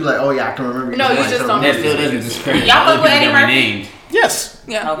faces, you like, oh yeah, I can remember. No, you just don't. That still doesn't discredit. Y'all fuck with Eddie Murphy? Yes.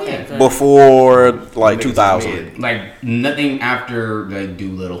 Yeah. Okay. Good. Before like 2000. Like nothing after like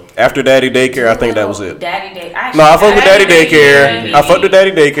Doolittle. After Daddy Daycare, I think that was it. Daddy Daycare. No, I fucked with Daddy Daycare. I fucked with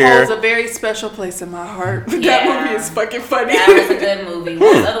Daddy Daycare. Holds a very special place in my heart. That movie is fucking funny. That was a good movie.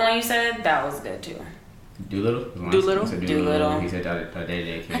 What was the other one you said? That was good too. Doolittle. Doolittle. He said Daddy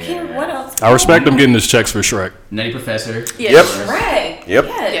Daycare. I can't. What else? I respect him getting his checks for Shrek. Nutty Professor. Yep. Shrek. Yep.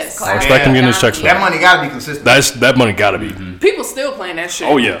 Yes. I respect him getting his checks for That money gotta be consistent. that money gotta be. People still playing that shit.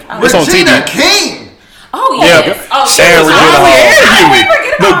 Oh yeah, it's on Regina TV. King. Oh yes. Yeah. Oh, she And was Regina always- Hall. I didn't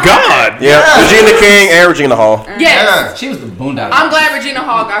forget The about her. God. Yeah. Regina King and Regina Hall. Yes. She was the Boondocks. I'm glad Regina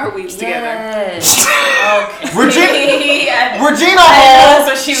Hall got her weaves together. Yes. Okay. Regina I Hall.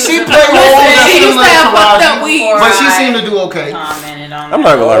 know, so she She was played roles that She used to have fucked up weaves. but she seemed to do okay. Commented on I'm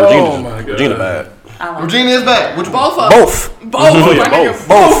not gonna lie, Oh my Regina God. bad. Regina is bad. Which one? Both of them. Both. Both. Oh, yeah, My nigga,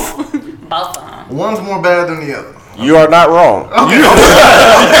 both. both of them. One's more bad than the other. You are not wrong.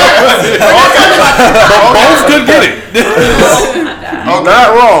 Both could get it. You're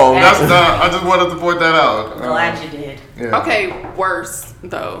not wrong. I just wanted to point that out. Glad you did. Yeah. Okay, worse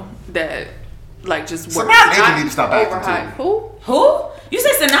though. That like just worse. Sanaa Lathan need to stop acting, overhyped. Who? Who? You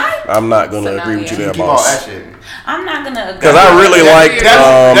said Sanaa? I'm not gonna Sanaa, agree with you yeah. there, Keep all that boss. shit. I'm not gonna agree. Because I really liked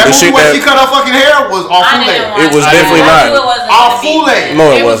That the movie shit where she that. cut her fucking hair was all I didn't Fule. watch It was it. definitely I not. knew it wasn't All gonna be Fule. good. No,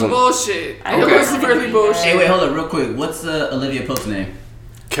 it It was wasn't. bullshit. It Okay. was really bullshit. Hey, wait, hold up, real quick. What's Olivia Pope's name?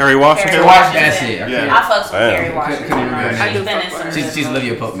 Kerry Washington. Carrie Washington. That's it. Yeah. I fucks with Damn. Kerry Washington. Couldn't remember her She's name. been in I do fuck with some. her. She's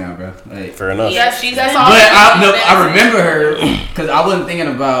Olivia Pope now, bro. Like, Fair enough. Yeah, she's That's been. all. but She's I remember her because I wasn't thinking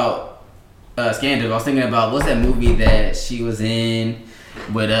about Scandal. I was thinking about what's that movie that she was in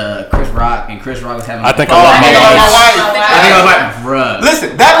with Chris Rock, and Chris Rock was having. I think Oh, I think I love my wife. I think I was like, bruh. Listen,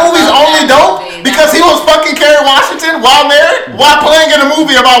 that movie's only dope because he was fucking Kerry Washington while married, while playing in a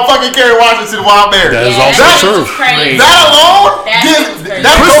movie about fucking Kerry Washington while married. That is Yeah, also that true. was crazy. That alone, That gives was crazy.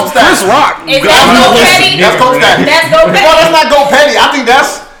 that's Chris, Go Chris Status. Rock. Is that Go Petty? That's Go Status. That's Go Petty. No, that's not Go Petty. I think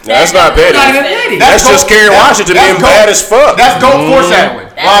that's That's not petty. Not even petty. That's just Kerry Washington being bad as fuck. That's dope foreshadowing.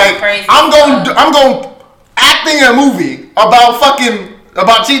 That's Like crazy. I'm going acting in a movie about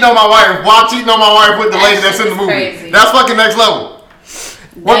cheating on my wife while cheating on my wife with the That lady that's in the shit is movie. crazy. That's fucking next level.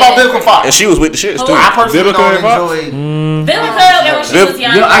 What about That- Vivica Fox? And she was with the shits too. I personally Vivica don't Fox? enjoy. Vivica, and when she was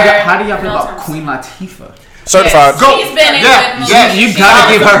younger. Yo, how do y'all feel about Queen Latifah? Certified. Go. She's been in Yeah, good movies. yeah. You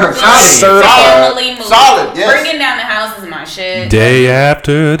gotta give her her Solid. credit. Family movies. Solid, yes. Bringing Down the House is my shit. Day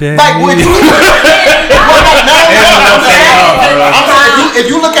after day. Like when you if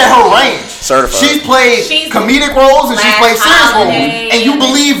you look at her range, Certified. she's played She's comedic roles and she's Last played serious roles, Holiday, and you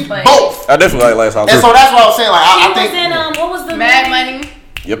believe but- both. I definitely like Last House. And so that's what I was saying. Like She I was think in what was the Mad movie? Money.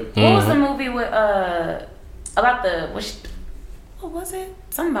 Yep. What was the movie with about the what was it?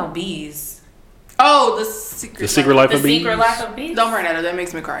 Something about bees. Oh, the secret. The Secret Life The of Bees. Secret Life of Bees. Don't bring that up. That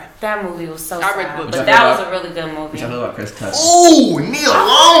makes me cry. That movie was so I read sad, the book. but that was a really good movie. What y'all feel about Chris Tucker? ooh, Neil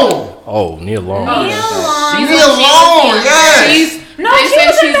Long. Oh, Neil Long. Neil Long. Neil Long, yes. She's. No, they she say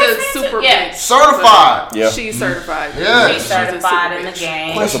was in she's a Best super Picture. Yeah. bitch. Certified. Yeah. She's certified. Yeah. She's She's a certified super in the bitch.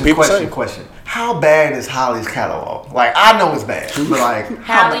 game. That's what people say. Question. How bad is Holly's catalog? Like I know it's bad, but like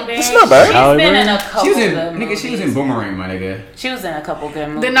Halle Berry. It's not bad. Halle She's been Berry? in a couple She was in, good movies. nigga, she was in Boomerang, my nigga. She was in a couple good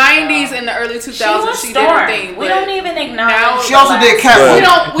movies. The 90s and the early 2000s, She was she did her Storm. thing. We but don't even acknowledge. now- she also did Catwoman. We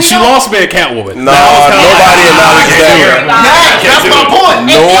don't. We She don't. lost me at Catwoman. No, nobody acknowledges that. Yes, that's my point.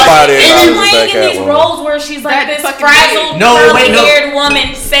 Nobody She's acknowledges playing that in these Catwoman. roles where she's like That this fucking frazzled, No, wait, no. curly-haired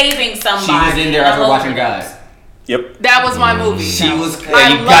woman saving somebody. She was in there after Hello. watching guys. Yep. That was my movie. She was. I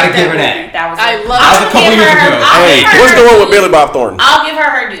You love gotta that give her movie. that. That was I it. love That was a it. couple years ago. Hey, what's the one with Billy Bob Thornton? I'll give her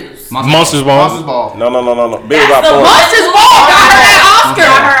her dues. Monsters Ball. Monsters Ball. No. Billy That's Bob the Thornton. Monsters Ball got her that Oscar.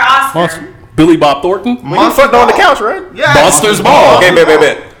 Got her Oscar. Monster. Billy Bob Thornton. You fucked on the couch, right? Yeah. Monsters Ball. Okay, bet.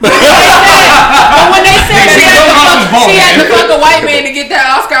 But when they said she had to Monsters fuck a white man to get that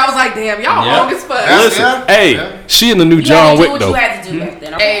Oscar, I was like, damn, y'all Yeah. wrong as fuck. Listen, Yeah. hey, Yeah. she in the new You John had to do Wick what though. you had to do back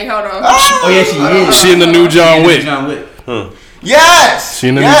then. Okay? Hey, hold on. Oh yeah, she is. She in the new John Wick. John Wick. Yes. She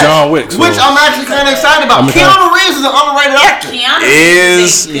in the new yes. John Wick, so- Which I'm actually kind of excited about. I'm Keanu Reeves is an underrated actor. Keanu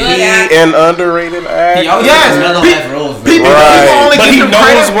Is a good he actor. an underrated He actor? always Yes. has mellow ass roles People only But give he him knows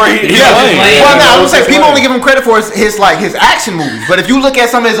credit. where he's Yeah. playing. Well, now I would say people only give him credit for his action movies. But if you look at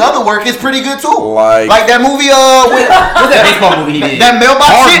some of his other work, it's pretty good too. Like that movie. What's that baseball movie he did? That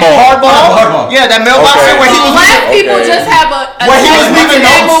mailbox shit. Hardball. Yeah, that mailbox shit where he was. Black people just have a where he was leaving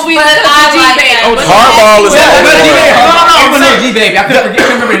that notes. movie But I like that. Hardball is No, G-Baby. I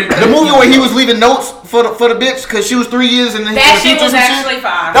remember the movie where he was leaving notes for the bitch because she was 3 years in the That shit was actually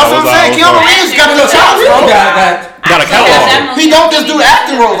fire. That's what I'm saying. Keanu Reeves got the chops, bro. Got a catalog. He don't just do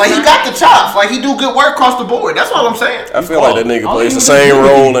acting roles. Like he got the chops. Like he do good work across the board. That's all I'm saying. I feel like that nigga plays the same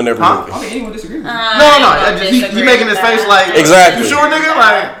role in every movie. Anyone disagree with No. He making his face like Exactly. You sure, nigga?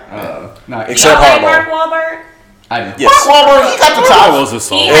 Like except Mark Hardball. Wahlberg. Yes. Mark Wahlberg, he got the chops. was a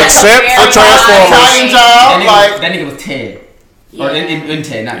song. Except for Transformers. Italian job, like that nigga was Ted. Or in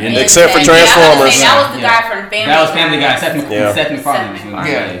Ted, not in Except for Transformers. That was the guy from Family Guy. That was Family Guy. Seth MacFarlane.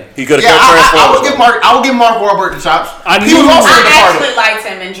 Yeah. He could have kept Transformers. I would give Mark Wahlberg the chops. He knew- was also I the part of actually liked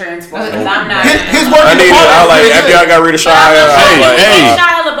him in Transformers. I'm not. his work. I needed. I like after y'all got rid of Shia. Hey,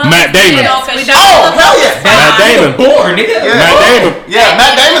 Matt Damon. Oh hell yeah, Matt Damon. Bored, nigga. Matt Damon. Yeah,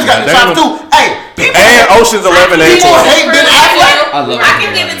 Matt Damon's got the chops too. Hey, And Ocean's 11 and people 12. hate Ben Affleck. I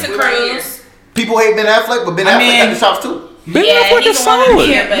can give it to Cruz. People hate Ben Affleck, but Ben Affleck got the chops too. Ben Affleck is solid.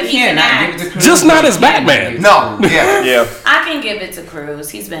 But he can act. Just not as Batman. No, yeah. I can give it to Cruz.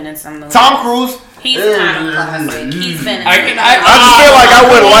 He's been in some movies. Tom Cruise. He's kind of classic. He's been in I just feel like I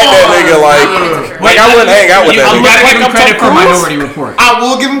wouldn't like that nigga. Like I wouldn't hang out with that You nigga. gotta give him credit for Minority Report. I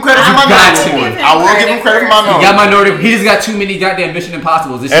will give him credit for Minority Report. I will give him credit for Minority. He got Minority. He just got too many goddamn Mission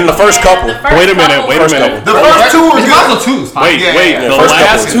Impossibles. And the first couple. Wait a minute. The first two were good. Wait. The first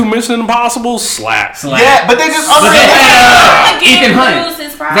last couple. two Mission Impossibles slap. Yeah, but they just Ethan Hunt.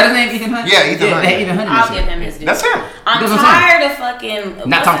 Is that his name? Ethan Hunt? Yeah, Ethan Hunt. Ethan Hunt. I'll give him his due. That's him. I'm tired of fucking.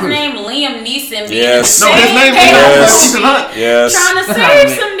 Not what's Tom his Cruise. name? Liam Neeson being Yes. the No, his same name character is Ethan Hunt. Yes. trying to That's save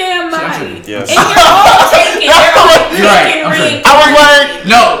not some damn money. Yes. And you're all taking. You're like You're right. taking I'm ring. I was like,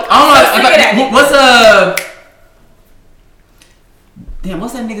 No, I don't know. So figure that. What's damn,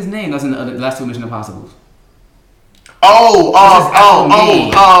 what's that nigga's name that's in the last two Mission Impossibles?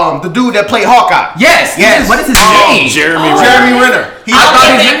 The dude that played Hawkeye. Yes. What is his name? Jeremy Renner. I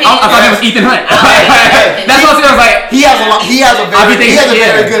thought it was Ethan Hunt. That's what I was like. He has a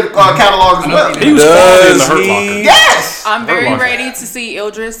very good catalog as well. He was in the Hurt Locker. Yes. I'm very ready to see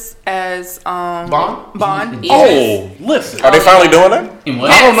Idris as Bond. Oh, listen. Are they finally doing that? In what?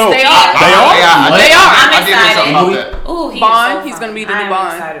 I don't know. They are. They are. I'm I did hear something about that. Ooh, he Bond, is so he's fun. gonna be the new I'm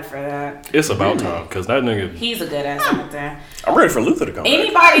Bond. excited for that. It's about time because that nigga. He's a good ass actor. I'm ready for Luther to come back.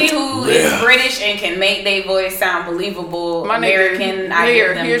 Anybody who is British and can make their voice sound believable, My nigga, American, I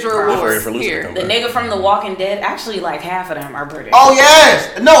give them here's your props. I'm ready rewards. for Luther to Here. come The back. nigga from The Walking Dead, actually like half of them are British. Oh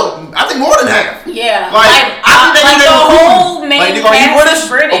yes. No, I think more than half. Yeah. Like, I think they like need the to whole main Like, nigga, are you cast British? is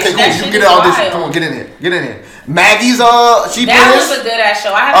British. Okay, cool. That You shit can get is all this. wild. Come on, get in here. Get in here. Maggie's she That British. was a good ass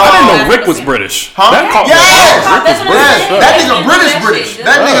show. I didn't know Rick was British. Huh? That caught me Yes. off. That's what I'm Yes. saying. That They nigga do British. that British. shit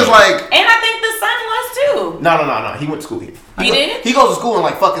That good. nigga's like. And I think the son was too. No. He went to school here. He did? He goes to school in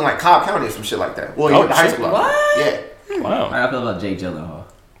like fucking like Cobb County or some shit like that. Well, he Oh, went to high shit. school. What? Yeah. Wow. How I feel about Jake Gyllenhaal?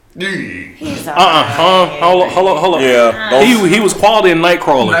 He's Hold up. Yeah. He was quality in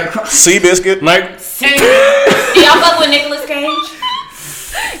Nightcrawler. Seabiscuit. Do y'all fuck with Nicolas Cage?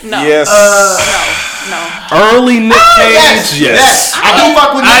 No. Yes. Early Nick Cage. Yes. I do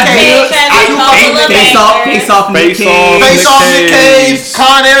fuck with Nick Cage. I do fuck with Nick Cage. Face off, Nick Cage. Face off Nick Cage.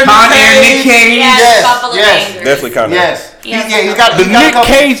 Con Air Nick Cage. Yes. Definitely kind of. Yes. He's got The Nick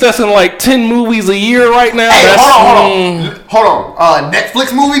Cage that's in like 10 movies a year right now. Hey, That's, hold on.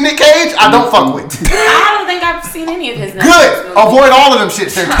 Netflix movie Nick Cage, I don't fuck with. I don't think I've seen any of his Netflix Good. movies. Avoid all of them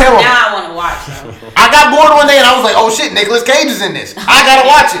shits. They're terrible. Now I want to watch them. I got bored one day and I was like, oh shit, Nicolas Cage is in this. I gotta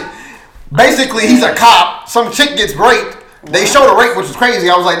watch it. Basically, he's a cop. Some chick gets raped. They showed a rape, which was crazy.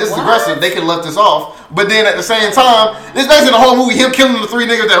 I was like, this is aggressive. They could have left this off. But then at the same time, this basically the whole movie, him killing the 3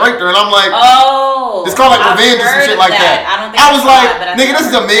 niggas that raped her. And I'm like, oh. it's called like I've revenge or some heard shit of like that. I don't think I was saw like, it, but I nigga, this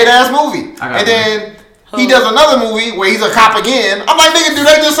is a mid-ass movie. And then he does another movie where he's a cop again. I'm like, nigga, do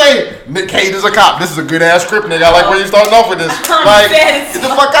they just say, Nick Cage is a cop? This is a good-ass script, nigga. I like where you starting off with this. Like, get the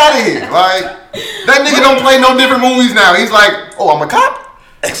fuck out of here. Like, that nigga don't play no different movies now. He's like, oh, I'm a cop?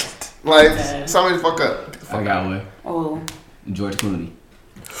 Excellent. Like, somebody the fuck up. Get the fuck out. Oh. George Clooney.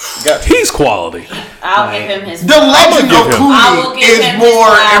 He's quality. I'll give him his The legend of I will Clooney give is him more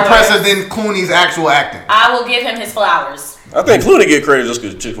his flowers. impressive than Clooney's actual acting. I will give him his flowers. I think Clooney get credit just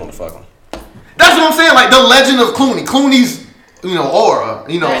because chicks want to fuck him. That's what I'm saying. Like, the legend of Clooney. Clooney's, aura.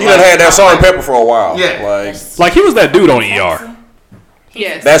 He done had that salt and pepper for a while. Yeah. Like he was that dude on ER.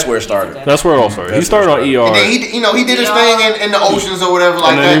 Yes. That's where it started. That's where it all started. He started on ER. And then he did his thing in the oceans or whatever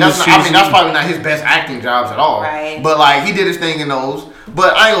like that. That's probably not his best acting jobs at all. Right. But like he did his thing in those.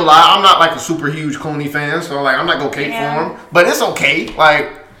 But I ain't gonna lie, I'm not like a super huge Clooney fan, so like I'm not gonna cape for him. But it's okay.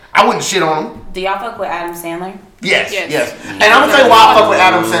 Like I wouldn't shit on him. Do y'all fuck with Adam Sandler? Yes. And I'm gonna tell you why I fuck with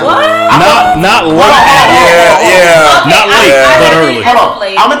Adam Sandler. Not late. Yeah. Not late, but early. Hold on.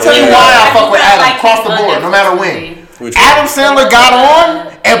 I'm gonna tell you why I fuck with Adam across the board, no matter when. Adam Sandler got on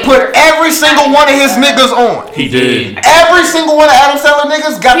and put every single one of his niggas on. He did. Every single one of Adam Sandler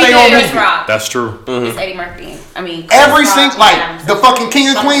niggas got their own movie. That's true. It's Eddie Murphy. I mean, every single like the fucking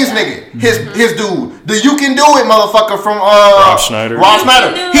King of Queens nigga, his dude, the You Can Do It motherfucker from Rob Schneider.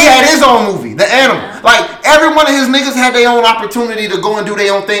 He had his own movie, The Animal. Like every one of his niggas had their own opportunity to go and do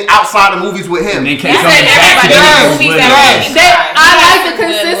their own thing outside of movies with him. I like the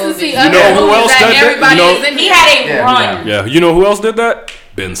consistency of the movies that everybody is in. He had a run. Yeah, you know who else did that?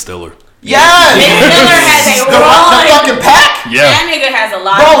 Ben Stiller. Yes! Ben Stiller has a run. The fucking pack? Yeah. That nigga has a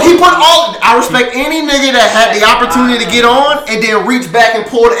lot. Bro, he put all. I respect any nigga that had the opportunity to get on and then reach back and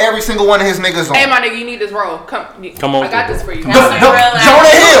pull every single one of his niggas on. Hey, my nigga, you need this role. Come on. I got this for you. Jonah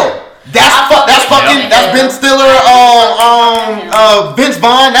Hill. That's Ben Stiller. Vince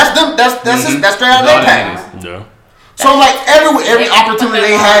Vaughn. That's them. That's straight out of their pack. Yeah. So like every opportunity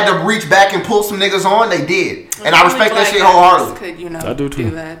they had to reach back and pull some niggas on, they did, and I respect that shit wholeheartedly. I do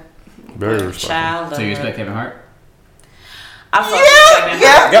too. Very respectful. So you respect Kevin Hart? I fuck with Kevin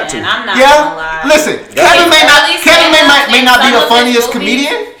Hart. Got to. And I'm not gonna lie. Listen, Kevin may not be the funniest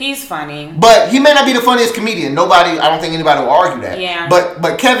comedian. He's funny, but he may not be the funniest comedian. I don't think anybody will argue that. Yeah.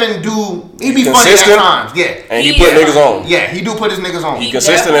 But Kevin he be funny at times. Yeah. And he put niggas on. Yeah, he do put his niggas on. He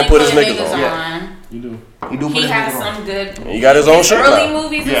consistent and put his niggas on. Yeah. You do. He has some good. He got his own shirt. Early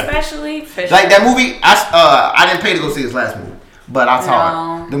movies, especially. Like that movie, I didn't pay to go see his last movie, but I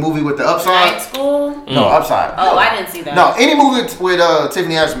saw it. The movie with the Upside. Night School. No, Upside. Oh, I didn't see that. No, any movie with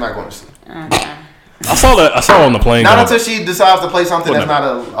Tiffany Haddish, I'm not going to see. Okay. I saw her on the plane. Not until she decides to play something that's not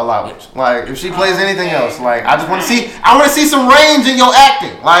allowed. Like if she plays anything else, like I just want to see. I want to see some range in your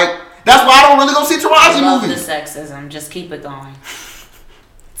acting. Like that's why I don't really go see Taraji movies. The sexism, just keep it going.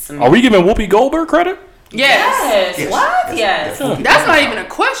 Are we giving Whoopi Goldberg credit? Yes. What? Yes. That's not even a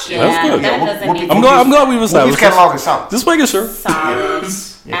question. That's good. That I'm glad we was that. Whoopi's catalog is something. Just making sure. Solid.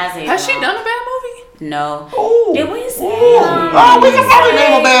 Has she done a bad movie? No. Ooh. Did we say? We can probably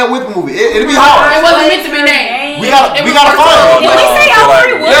name a bad Whoopi movie. It'll be hard. It wasn't meant to be named. We gotta find it. Did we say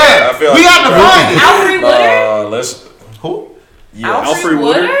Alfred Woodard? Yeah, we got to find it. Alfred Woodard? Who? Yeah. Alfred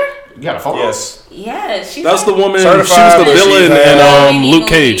Woodard? You got a phone? Yes. That's the woman. Certified. She was the villain in Luke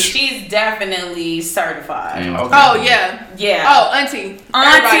Cage. She's definitely certified. Okay. Oh yeah. Yeah. Oh, auntie.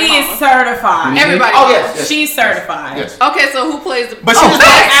 Auntie is certified. Everybody. Oh yes. She's certified. Yes. Okay, so who plays the? But she was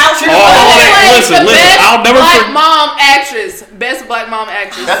listen. I'll never Black mom actress. Best black mom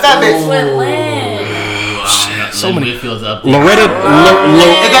actress. That's that bitch. So many feels up. Loretta.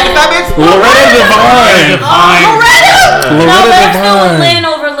 Is that the fat bitch? Loretta Devine. Loretta Devine. Lynn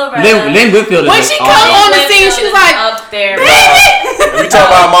over Loretta. Lynn Whitfield. When she come on the scene, she was like, up there. If we talk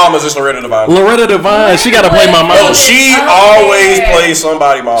about mamas, it's Loretta Devine. Loretta Devine. She got to play my mama. She always plays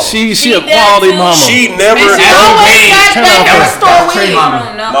somebody mama. She a quality mama. She never she always got that store with.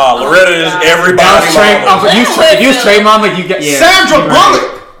 Nah, Loretta is everybody's mama. If you was Trey Mama, you got Sandra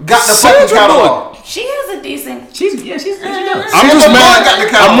Bullock got the fucking catalog. She has a decent. She does. I'm just mad.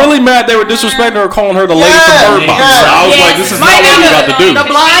 I'm really mad they were disrespecting her, calling her the lady from Bird Box. I was like, this is not what we about to do. The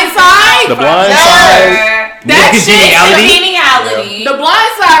Blind Side. The Blind Side. That shit. Geniality. The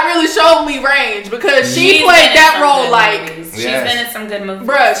Blind Side really showed me range because she played that role like. She's been in some good movies.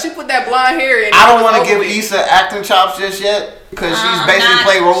 Bruh, she put that blonde hair in. I don't want to give Issa acting chops just yet because she's basically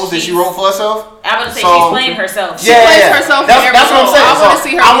played roles that she wrote for herself. I would say she's playing herself. She plays herself. That's what I'm saying. I want to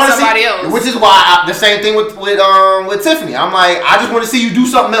see her with somebody else. Which is why the same thing with Tiffany. I'm like, I just want to see you do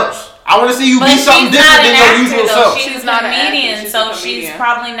something else. I want to see you be something different than your usual self. She's not a comedian, so she's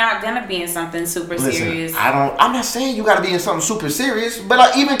probably not gonna be in something super serious. I'm not saying you got to be in something super serious,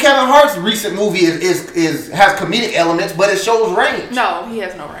 but even Kevin Hart's recent movie has comedic elements, but it shows range. No, he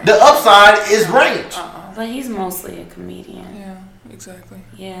has no range. The Upside is range. But he's mostly a comedian. Yeah, exactly.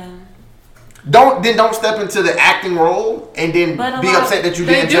 Yeah. Don't step into the acting role and then be upset that you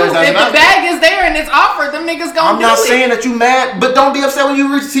didn't judge as an actor. If the bag is there and it's offered, them niggas gonna do it. I'm not saying that you mad, but don't be upset when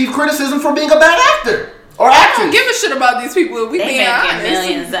you receive criticism for being a bad actor or I actors. don't give a shit about these people. We They being making honest.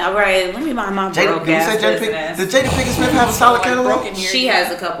 millions. All right, let me buy my broke ass business. Did Jada Pinkett Smith have a solid catalog? She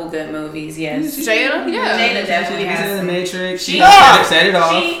has a couple good movies. Yes, Jada, yeah. Jada definitely She's in has. the Matrix. She Yeah. set it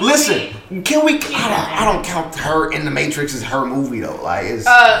off. Listen, can we? I don't count her in the Matrix as her movie though. Like, it's,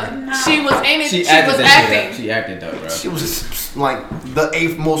 She was in it. She was that shit acting. up. She acted though, bro. she was just, like the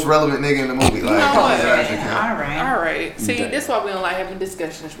 8th most relevant nigga in the movie. Like, know what? All right. All right. See, this is why we don't like having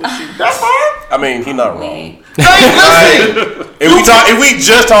discussions with you. that's fine. I mean, he not wrong. Hey, listen, If we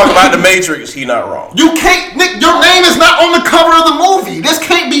just talk about the Matrix, he not wrong. you can't. Nick, your name is not on the cover of the movie. This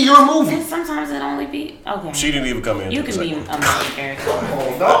can't be your movie. And sometimes it only be okay. She didn't even come in. You can be a main character.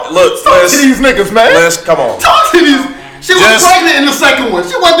 Look, Talk to these niggas, man. let's come on. Talk to these. She was Just- pregnant in the second one.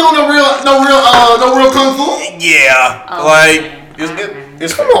 She wasn't doing no real kung fu. Yeah, Oh, like man.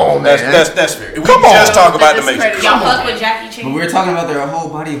 it's Come on, man. That's fair. If Come we on. just talk about the Matrix. Y'all fuck with Jackie But Chan. we were talking about their whole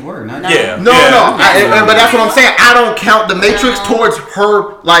body of work, not Yeah. No, yeah. but that's what I'm saying. I don't count the Matrix towards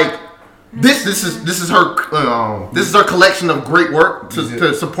her. Like this is her collection of great work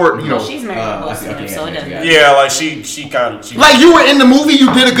to support. You know, She's married to Will I see, Smith, okay, so it okay, doesn't. got it. Yeah, like she kind of like you were in the movie,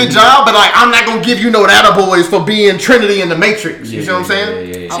 you did a good job, but like I'm not gonna give you no attaboys for being Trinity in the Matrix. You see what I'm saying?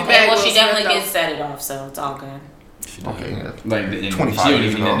 Yeah. Okay, bad well, Will she Smith, definitely though. gets set it off, so it's all good. Okay. Yeah. Like, and 25 she don't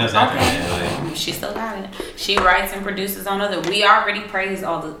years even ago. know nothing after that. Like, She still got it. She writes and produces on other. We already praised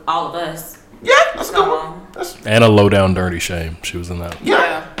all of us. Yeah, that's a good one. That's, And a low down dirty shame. She was in that.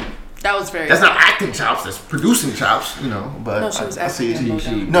 yeah. That was very. That's not acting chops. That's producing chops. You know, but No, she was I see acting.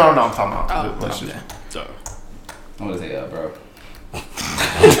 it. No, I'm talking about. Oh, let's just- So, I'm gonna say, bro.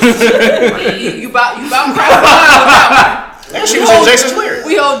 You about crack. And she was in Jason's lyrics.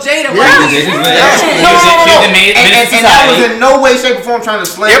 We hold Jada. Yeah. right? And that was in no way, shape, or form trying to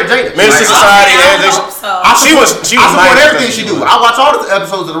slander Jada. Minister Like, Society I and hope Jason. so. I support nice everything she do. I watch all the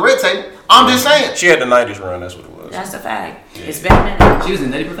episodes of the Red Table. I'm just saying. She had the 90s run. That's what it was. That's a fact. It's been a minute. She was a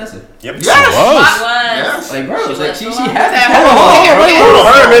Nutty Professor. Yep. Yes. was. Yes. Like, bro, it's like she was has That the whole-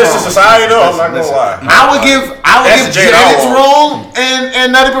 Her and Minister Society though. I'm not gonna Listen, lie. I would give That's Jada Janet's Hall. role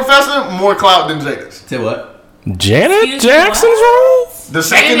and Nutty Professor more clout than Jada's. Say what? Janet Excuse me, Jackson's what? role? The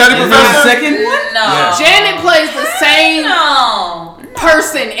second Janet Nutty Is Professor. there a second one? No. Janet plays the same No.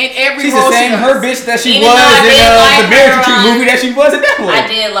 person in every She's role. the same she her does. bitch that she Even was though I in did like the Marriage her Retreat on- movie that she was in that one. I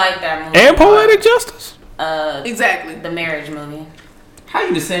did like that movie. And Poetic Justice? Exactly. The marriage movie. How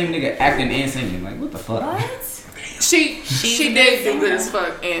you the same nigga acting and singing? Like, what the fuck? She a did good do good singer. as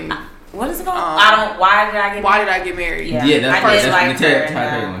fuck. And What is it called? I don't. Why did I get? Why did I get married? Yeah, Yeah, that's I did that's like the her. Ty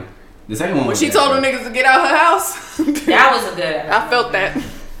Perry one. The second one When was she that, told bro. them niggas to get out her house, That was a good. I felt that.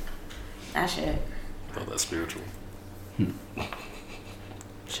 That shit. Oh, that's spiritual.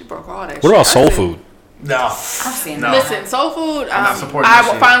 She broke all that. What about shit. Soul Food? No. I've seen No. that. Listen, Soul Food. I'm not supporting I that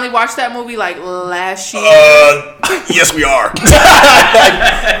shit. finally watched that movie like last year. Yes, we are.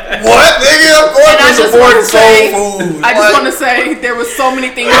 What, nigga? Of course And I we just support wanna soul say- food. I just want to say there was so many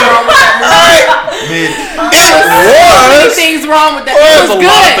things wrong with that movie. It Many was. things wrong with that. There's It a was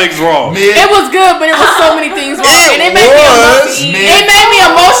lot of good. things wrong. It was good, but it was so many things wrong, It and it made me was. it made me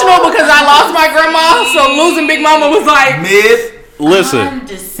emotional because I lost my grandma. So losing Big Mama was like, Listen,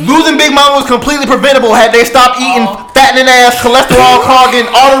 Losing Big Mama was completely preventable had they stopped eating fattening ass, cholesterol clogging,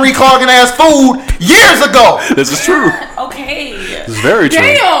 artery clogging ass food years ago. this is true. Okay. This is very true.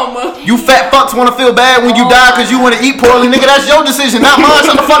 damn. You fat fucks want to feel bad when you die because you want to eat poorly, nigga. That's your decision, not mine.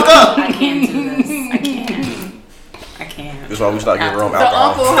 Shut the fuck up. I can't do this. I can't. That's why we start getting rum The uncle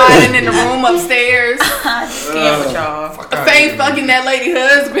alcohol. hiding in the room upstairs. I just can't with y'all. Faith fucking that lady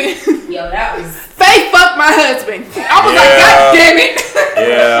husband. Yo, that was. Faith fucked my husband. I was like, Yeah. God damn it.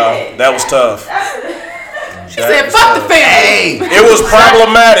 Yeah, that was tough. She said, fuck the family. Hey, It was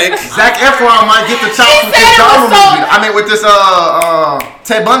problematic. Zac Efron might get the chops with said this it drama was so- movie. I mean, with this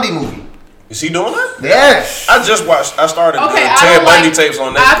Ted Bundy movie. Is he doing that? Yes. I just watched. I started Okay, the I Ted don't Bundy like- tapes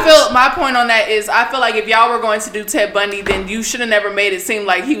on I Netflix. feel my point on that is I feel like if y'all were going to do Ted Bundy, then you should have never made it seem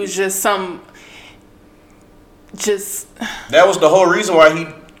like he was just That was the whole reason why he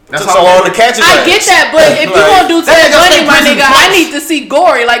That's took so all- long to catch his I ass. get that, but if you Like, gonna do that Ted nigga Bundy, stay my prison nigga, I twice. need to see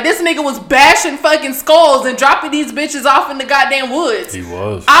gory. Like this nigga was bashing fucking skulls and dropping these bitches off in the goddamn woods. He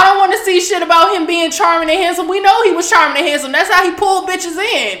was. I don't want to see shit about him being charming and handsome. We know he was charming and handsome. That's how he pulled bitches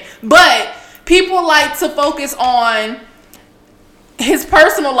in. But people like to focus on his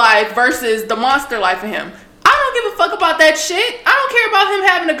personal life versus the monster life of him. I don't give a fuck about that shit. I don't care about him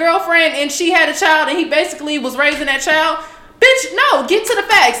having a girlfriend and she had a child and he basically was raising that child. Bitch, no, get to the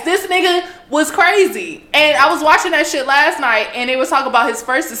facts. This nigga was crazy. And I was watching that shit last night and they was talking about his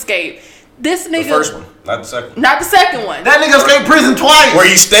first escape. This nigga. The first one, not the second. Not the second one. That nigga stayed in prison twice. Where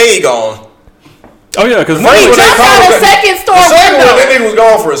he stayed gone. Oh yeah, because He jumped out a second store window. That nigga was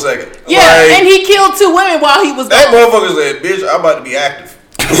gone for a second. Yeah, and he killed 2 women while he was gone. That motherfucker said, "Bitch, I'm about to be active."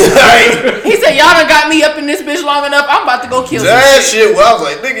 He said, "Y'all done got me up in this bitch long enough. I'm about to go kill that some shit." Well, I was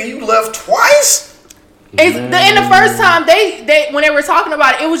like, "Nigga, you left twice." And the first time they when they were talking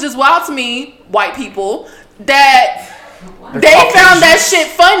about it, it was just wild to me, white people, that they found that shit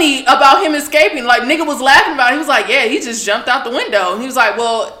funny about him escaping. Like, nigga was laughing about it. He was like, yeah, he just jumped out the window. He was like,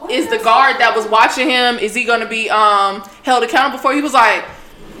 well, is the guard that was watching him, is he gonna be held accountable for? He was like,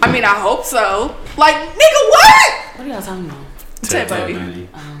 I mean, I hope so. Like, nigga, what? What are y'all talking about? Say, baby.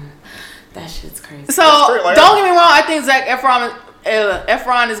 That shit's crazy. So, don't get me wrong, I think Zac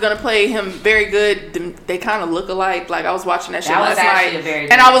Efron is gonna play him very good. They kind of look alike. Like, I was watching that shit last night,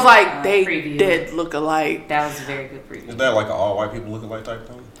 and I was like, they did look alike. That was a very good preview. Is that like an all white people look alike type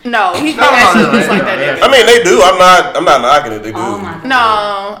thing? No, he actually looks like that. I mean, they do. I'm not knocking it. They do. Oh my God.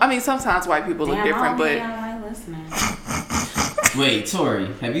 No, I mean sometimes white people look different, but. Wait, Tori,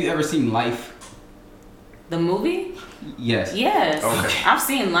 have you ever seen Life? The movie? Yes. Yes. Okay. I've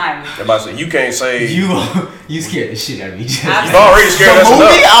seen Life. You can't say you scared the shit out of me. You've already scared us enough. The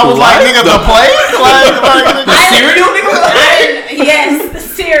movie? I was like, nigga, the play? Like the cereal, nigga? Yes, the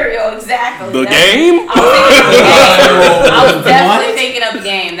cereal, exactly. The game? I was definitely thinking of the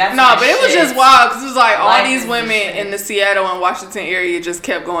game. That's but it was just wild because it was like all these women in the Seattle and Washington area just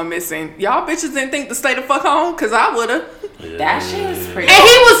kept going missing. Y'all bitches didn't think to stay the fuck home? Because I would've. That shit was pretty. And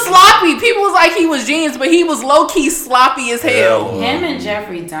he was sloppy. People was like he was genius, but he was low key sloppy as hell. Him and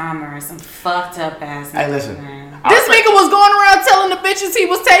Jeffrey Dahmer are some fucked up ass. Hey, listen. This nigga was going around telling the bitches he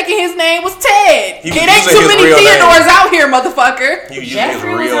was taking his name was Ted. It ain't too many Theodores out here, motherfucker.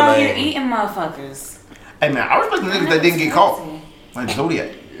 Jeffrey was out here eating motherfuckers. Hey man, I respect the niggas that didn't get caught. Like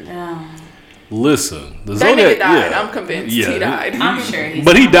Zodiac. Listen, the that Zodiac, nigga died. I'm convinced he died. I'm sure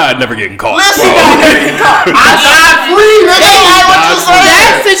but he died never getting caught. Listen, I died free, nigga. Like what you saying?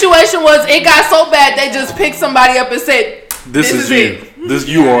 That situation was it got so bad they just picked somebody up and said, "This is you. It.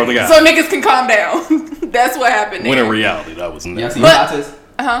 You are the guy." So niggas can calm down. That's what happened. When in reality, that was y'all seen Shotas?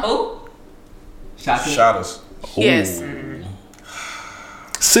 Oh, Shotas. Yes.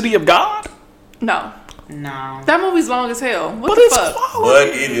 City of God? No. No. That movie's long as hell. What the fuck? But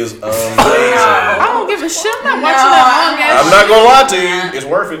it is amazing. I don't give a shit. I'm not watching that long ass I'm not gonna lie to you. It's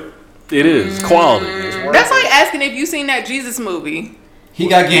worth it. It is quality. That's like asking if you seen that Jesus movie. He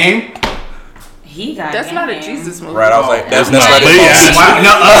got game. That's not a Jesus movie. Right, I was like, that's not it.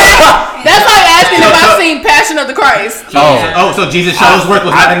 That's like asking if I've seen Passion of the Christ. Oh, so Jesus Shuttlesworth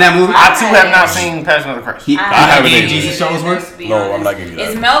was not in that movie? I too have not seen Passion of the Christ. I haven't either. Jesus Shuttlesworth? No, I'm not giving you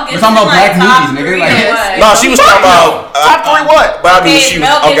that. Is Mel Gibson We're talking about black movies, nigga. Like, No, she was talking about top 3 what? But I mean, she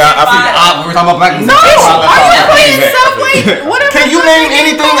was. Okay, I forgot. We're talking about black movies. No, are you playing Subway? Whatever. Can you name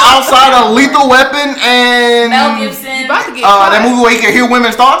anything outside of Lethal Weapon and Mel Gibson? that movie where he can hear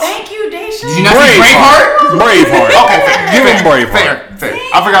women's thoughts? Thank you, Daisha. Did you not see Braveheart? Braveheart. Okay, Give him Braveheart. fair.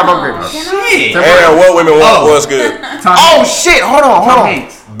 I forgot about Braveheart. Shit. And What Women Want was good. Oh shit! Hold on.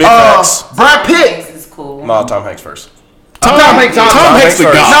 Big facts. Brad Pitt. This is cool. No, Tom Hanks first. Tom Hanks the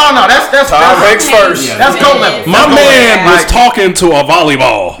God. No, that's Tom Hanks first. That's goat level. My man was talking to a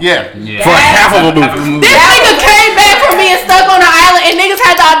volleyball. Yeah. For half of a movie. This nigga came back from being stuck on an island and niggas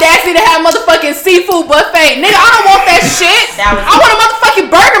had the audacity to have motherfucking seafood buffet. Nigga, I don't want that shit. I want a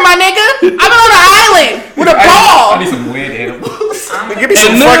motherfucking burger, my nigga. I've been on an island with a ball. I need some weird animals. Give me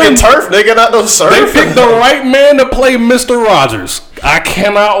some fucking turf, nigga, not no surf. They picked the right man to play Mr. Rogers. I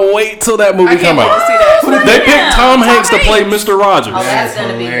cannot wait till that movie come out. They picked Tom Hanks to play Mr. Rogers. Oh, that's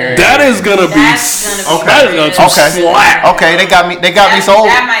gonna be good. That is gonna be slap. Okay, they got me sold.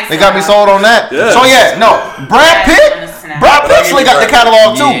 They got me sold on that. Yeah. So yeah, no, Brad Pitt actually got the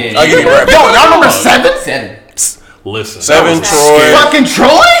catalog too. I'll give you Brad Pitt. Yo, y'all remember Seven? Listen. Seven, Troy. Fucking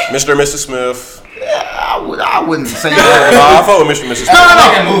Troy? Mr. and Mrs. Smith. I wouldn't say that. I fought with Mr. and Mrs. Smith.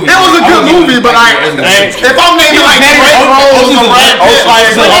 No. It was a good movie, but if I'm naming like great roles of Brad Pitt,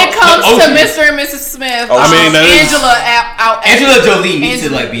 when it comes to Mr. and Mrs. Smith, Angela Jolie needs to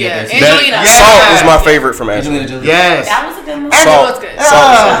like be at that. Angelina. Salt was my favorite from Angela. Yes. That was a good movie. Salt.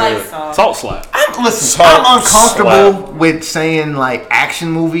 Salt slap. Listen, I'm uncomfortable with saying like action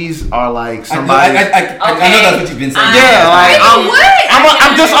movies are like somebody. I know that's what you've been saying. Yeah, like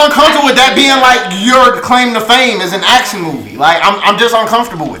I'm just uncomfortable with that being like your claim to fame is an action movie. Like I'm just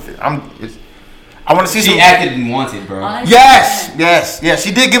uncomfortable with it. I want to see. She acted in Wanted, bro. Yes.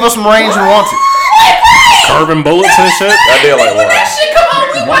 She did give us some range in Wanted. Curving bullets and shit. I did like one. That shit come on,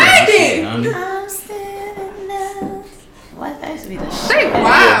 rewind it. What? That used to be the shit.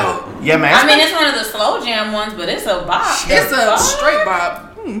 Wow. Yeah, man. I mean, it's one of the slow jam ones, but it's a bop. It's a straight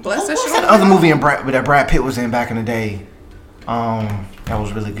bop. Bless that shit. What's that other movie that Brad Pitt was in back in the day? That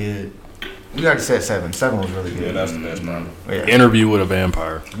was really good. You already said 7. 7 was really good. Yeah, that's the best one. Yeah. Interview with a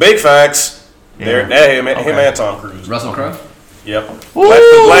Vampire. Big facts. Yeah. Him and Tom Cruise. Russell Crowe? Yep.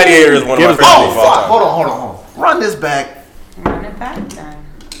 Gladiator is one of my favorite movies of all time. Hold on. Run this back. Run it back then.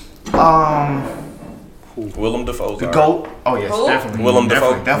 Willem Dafoe. The GOAT. Oh yes, Who? definitely. Willem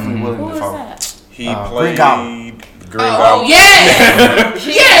Dafoe. Definitely Willem Who was Dafoe. that? He played Green Goblin. Green Goblin. Yeah.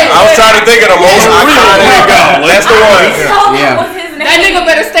 I was trying to think of the most iconic Goblin. That's the one. Yeah. What's his name? That nigga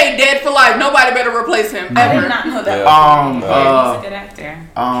better stay dead for life. Nobody better replace him I did ever. not know that. Oh, He's a good actor.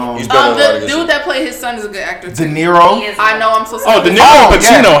 He's been in a lot of The good dude shit. that played his son is a good actor De too. Niro. He is I know. I'm so Oh, sorry. De Niro,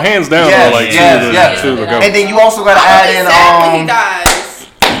 Pacino, hands down. Yes, Like yes. two to go. And then you also gotta add in Sadly, he dies.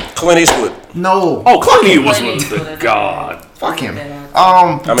 Clint Eastwood. no. Oh, Clint Eastwood Clint was Eastwood the is god. Fuck him.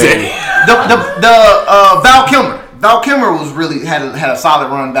 I mean, The Val Kilmer. Val Kilmer was really had a solid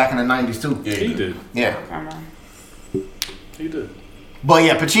run back in the 90s too. yeah, He did. Yeah. He did. But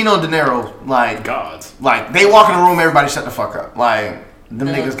yeah, Pacino and De Niro, like Gods. they walk in the room, everybody shut the fuck up. Like them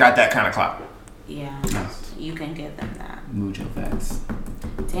niggas got that kind of clout. Yeah. You can give them that. Mucho facts.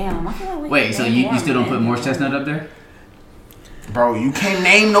 Damn. I feel like we Wait, can so name you more still don't put men. Morris Chestnut up there? Bro, you can't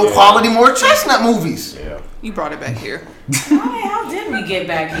name no quality more Chestnut movies. yeah. You brought it back here. How did we get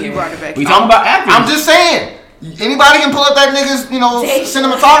back You here? brought it back We here. talking about actors. I'm just saying. Anybody can pull up that nigga's,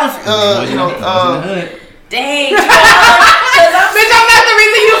 cinematography. Boys in the Hood. Dang. Bitch, I'm not the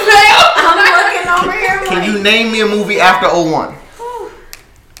reason you failed. I'm looking over here. Can you name me a movie after 01?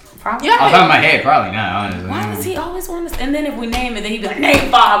 Probably. Yeah. Off the top of my head, probably not, honestly. Why does he always want us? And then if we name it, then he'd be like, name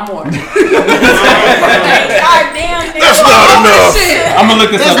 5 more. God damn, nigga. That's not enough. I'm gonna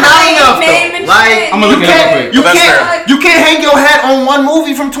look this It's up. not enough Naming though. Like shit. I'm gonna look it up real quick. you That's can't fair. you can't hang your hat on one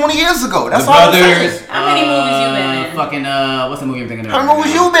movie from 20 years ago. That's The all I'm saying. Brothers. How many movies you been in? Fucking what's the movie I'm thinking of? How many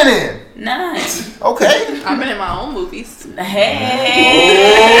movies you been in? None. Okay. I've been in my own movies. Hey.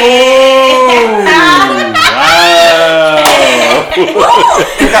 You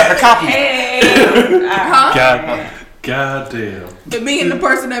got the copy. Hey. Huh? God damn. But me and the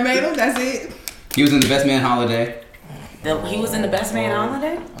person that made him, that's it. He was in The Best Man Holiday. He was in The Best Man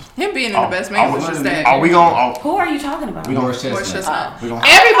Holiday? Him being in the best man was just that. Are we going? Who are you talking about? Morris Morris Chestnut. Chestnut.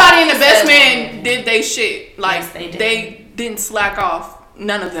 Everybody in the best man did they shit. Like Yes, they did. they didn't slack off.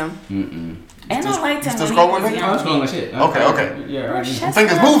 None of them. And I liked him still when he scrolling was it? I was young. going like shit. Okay. Yeah, alright. My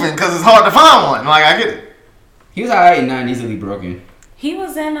fingers moving because it's hard to find one. Like I get it. He was alright, not easily broken. He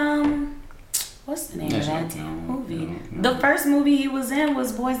was in what's the name of that damn movie? The first movie he was in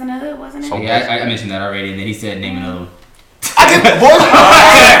was Boys in the Hood, wasn't it? Yeah, I mentioned that already, and then he said name another one. Boys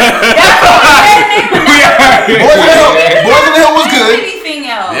in the Hill was good. Anything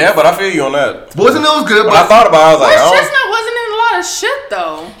else? Yeah, but I feel you on that. Boys in the Hill was good, When I but thought about it, I was like, Morris oh. Chestnut wasn't in a lot of shit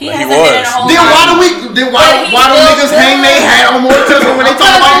though. He But he hasn't been in a was. whole then lot. why do we? Then why do niggas hang their hat on more Chestnut when they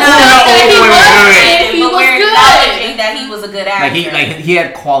talk about He was we're good. acknowledging that he was a good actor. He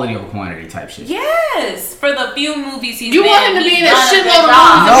had quality over quantity type shit. Yes, for the few movies he's You been, want him to be in a he's done shitload of good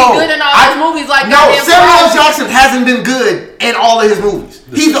job. movies and be good in all his movies like No, goddamn Samuel L. Ferrari. Jackson hasn't been good in all of his movies.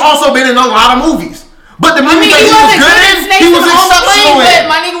 He's also been in a lot of movies. But the I movies mean, that he he was wasn't good good in, in Snakes he was on the Plane, but excellent.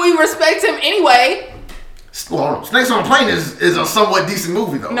 my nigga, we respect him anyway. Well, Snakes on a Plane is a somewhat decent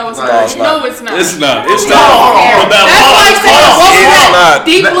movie though. No, it's Like, not. it's not. No, it's not. It's not. It's No, not. hold on. But that That's like saying, what was It's that? not.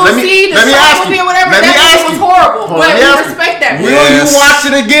 Deep Blue Let me- Sea, the let me song ask movie you. or whatever, Let me that ask shit was you. horrible. Hold on, But let we me ask you. respect that. Will you Yes. watch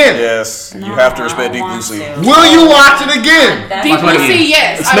it again? Yes, you have to respect Deep Blue Sea. Will you watch it again? Deep Blue Sea,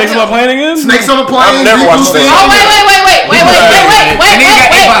 yes. I Snakes on a will. Plane again? Snakes on a Plane. I've never Deep watched Blue Sea. Snakes on Oh, a wait. I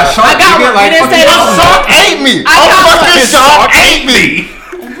got one. We didn't say A this shark one. ate me. I A got fucking one. shark ate me.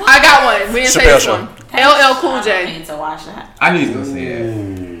 I got one. We didn't say Chappelle this Show. one. LL Cool I J. need to watch that. I knew he was gonna say that.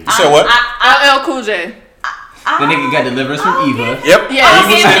 You said what? LL Cool J. The nigga got delivered from Eva. Yep. Yeah, I'll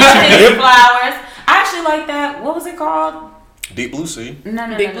he give was him in his flowers. I actually like that. What was it called? Deep Blue Sea.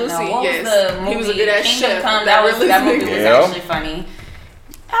 No. Deep Blue Sea, What yes. was the movie? He was a good ass Kingdom chef. Come. That That movie was Yeah. actually funny.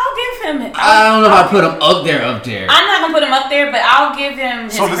 I'll give him. I don't know if I put him up there. I'm not gonna put him up there, but I'll give him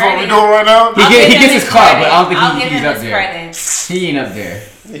his So this is credit. what we doing right now? He I'll gets give him his clout, but I don't I'll think give he's him up his there. credit. He ain't up there.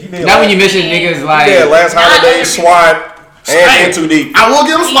 He did Not when you mention niggas like. Yeah, last holiday, Not- SWAT, and In Too Deep. I will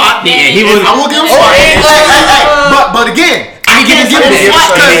give him SWAT. Yeah, he was. I will give him SWAT. Hey. But again, I give him can't give him Sunday. SWAT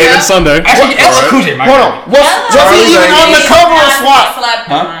Sunday. because It's Sunday. Actually, that's Cool J, my hold God. on. Was he even on the cover of SWAT?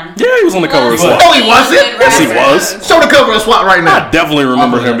 Yeah, he was on the cover of What? SWAT. No, he wasn't. Yes, he was. Show the cover of SWAT right I now. definitely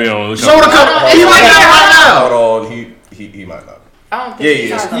remember him being on the Show the cover. cover. He might not right now. Hold on, he might not. I don't think Yeah,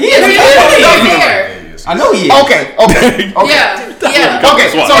 he is. He is there. Yeah, he is. Texas. I know he is. Okay. Yeah. Okay,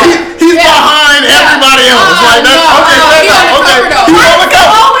 so he's behind everybody else. Like that. He's on the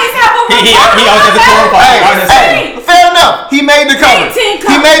cover. Always have a He always has the cover. Fair enough. He made the cover.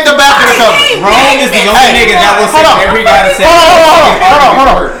 He made the back of the cover. Rome is the only nigga that will say every guy to say. Hold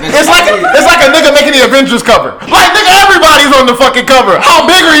on. It's like a nigga making the Avengers cover. Like nigga, everybody's on the fucking cover. How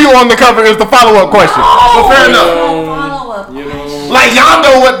big are you on the cover is the follow-up question. But fair enough. Like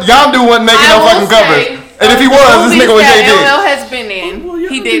Yondu wasn't making no fucking covers. And if he was, this nigga was JD. LL has been in.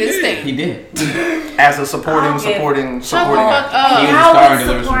 He did his thing. He did. As a supporting. He was supporting.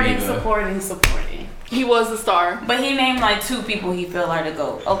 He was the star. But he named like 2 people he feel are the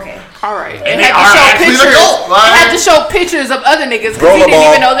GOAT. Okay. Alright. And they are actually the GOAT. He had to show pictures of other niggas because he didn't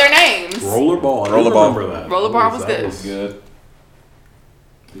even know their names. Rollerball. Rollerball was good. That was good.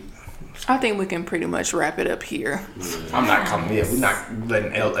 I think we can pretty much wrap it up here. I'm not coming in. We're not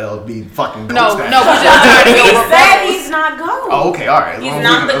letting LL be fucking GOAT. No, we just tried to go said he's not GOAT. Oh, okay, alright. He's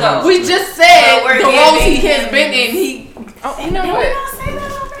not the GOAT. We just said the roles he has been in. You know what?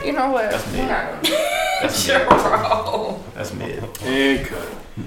 You know what? That's mid. That's mid. That's mid.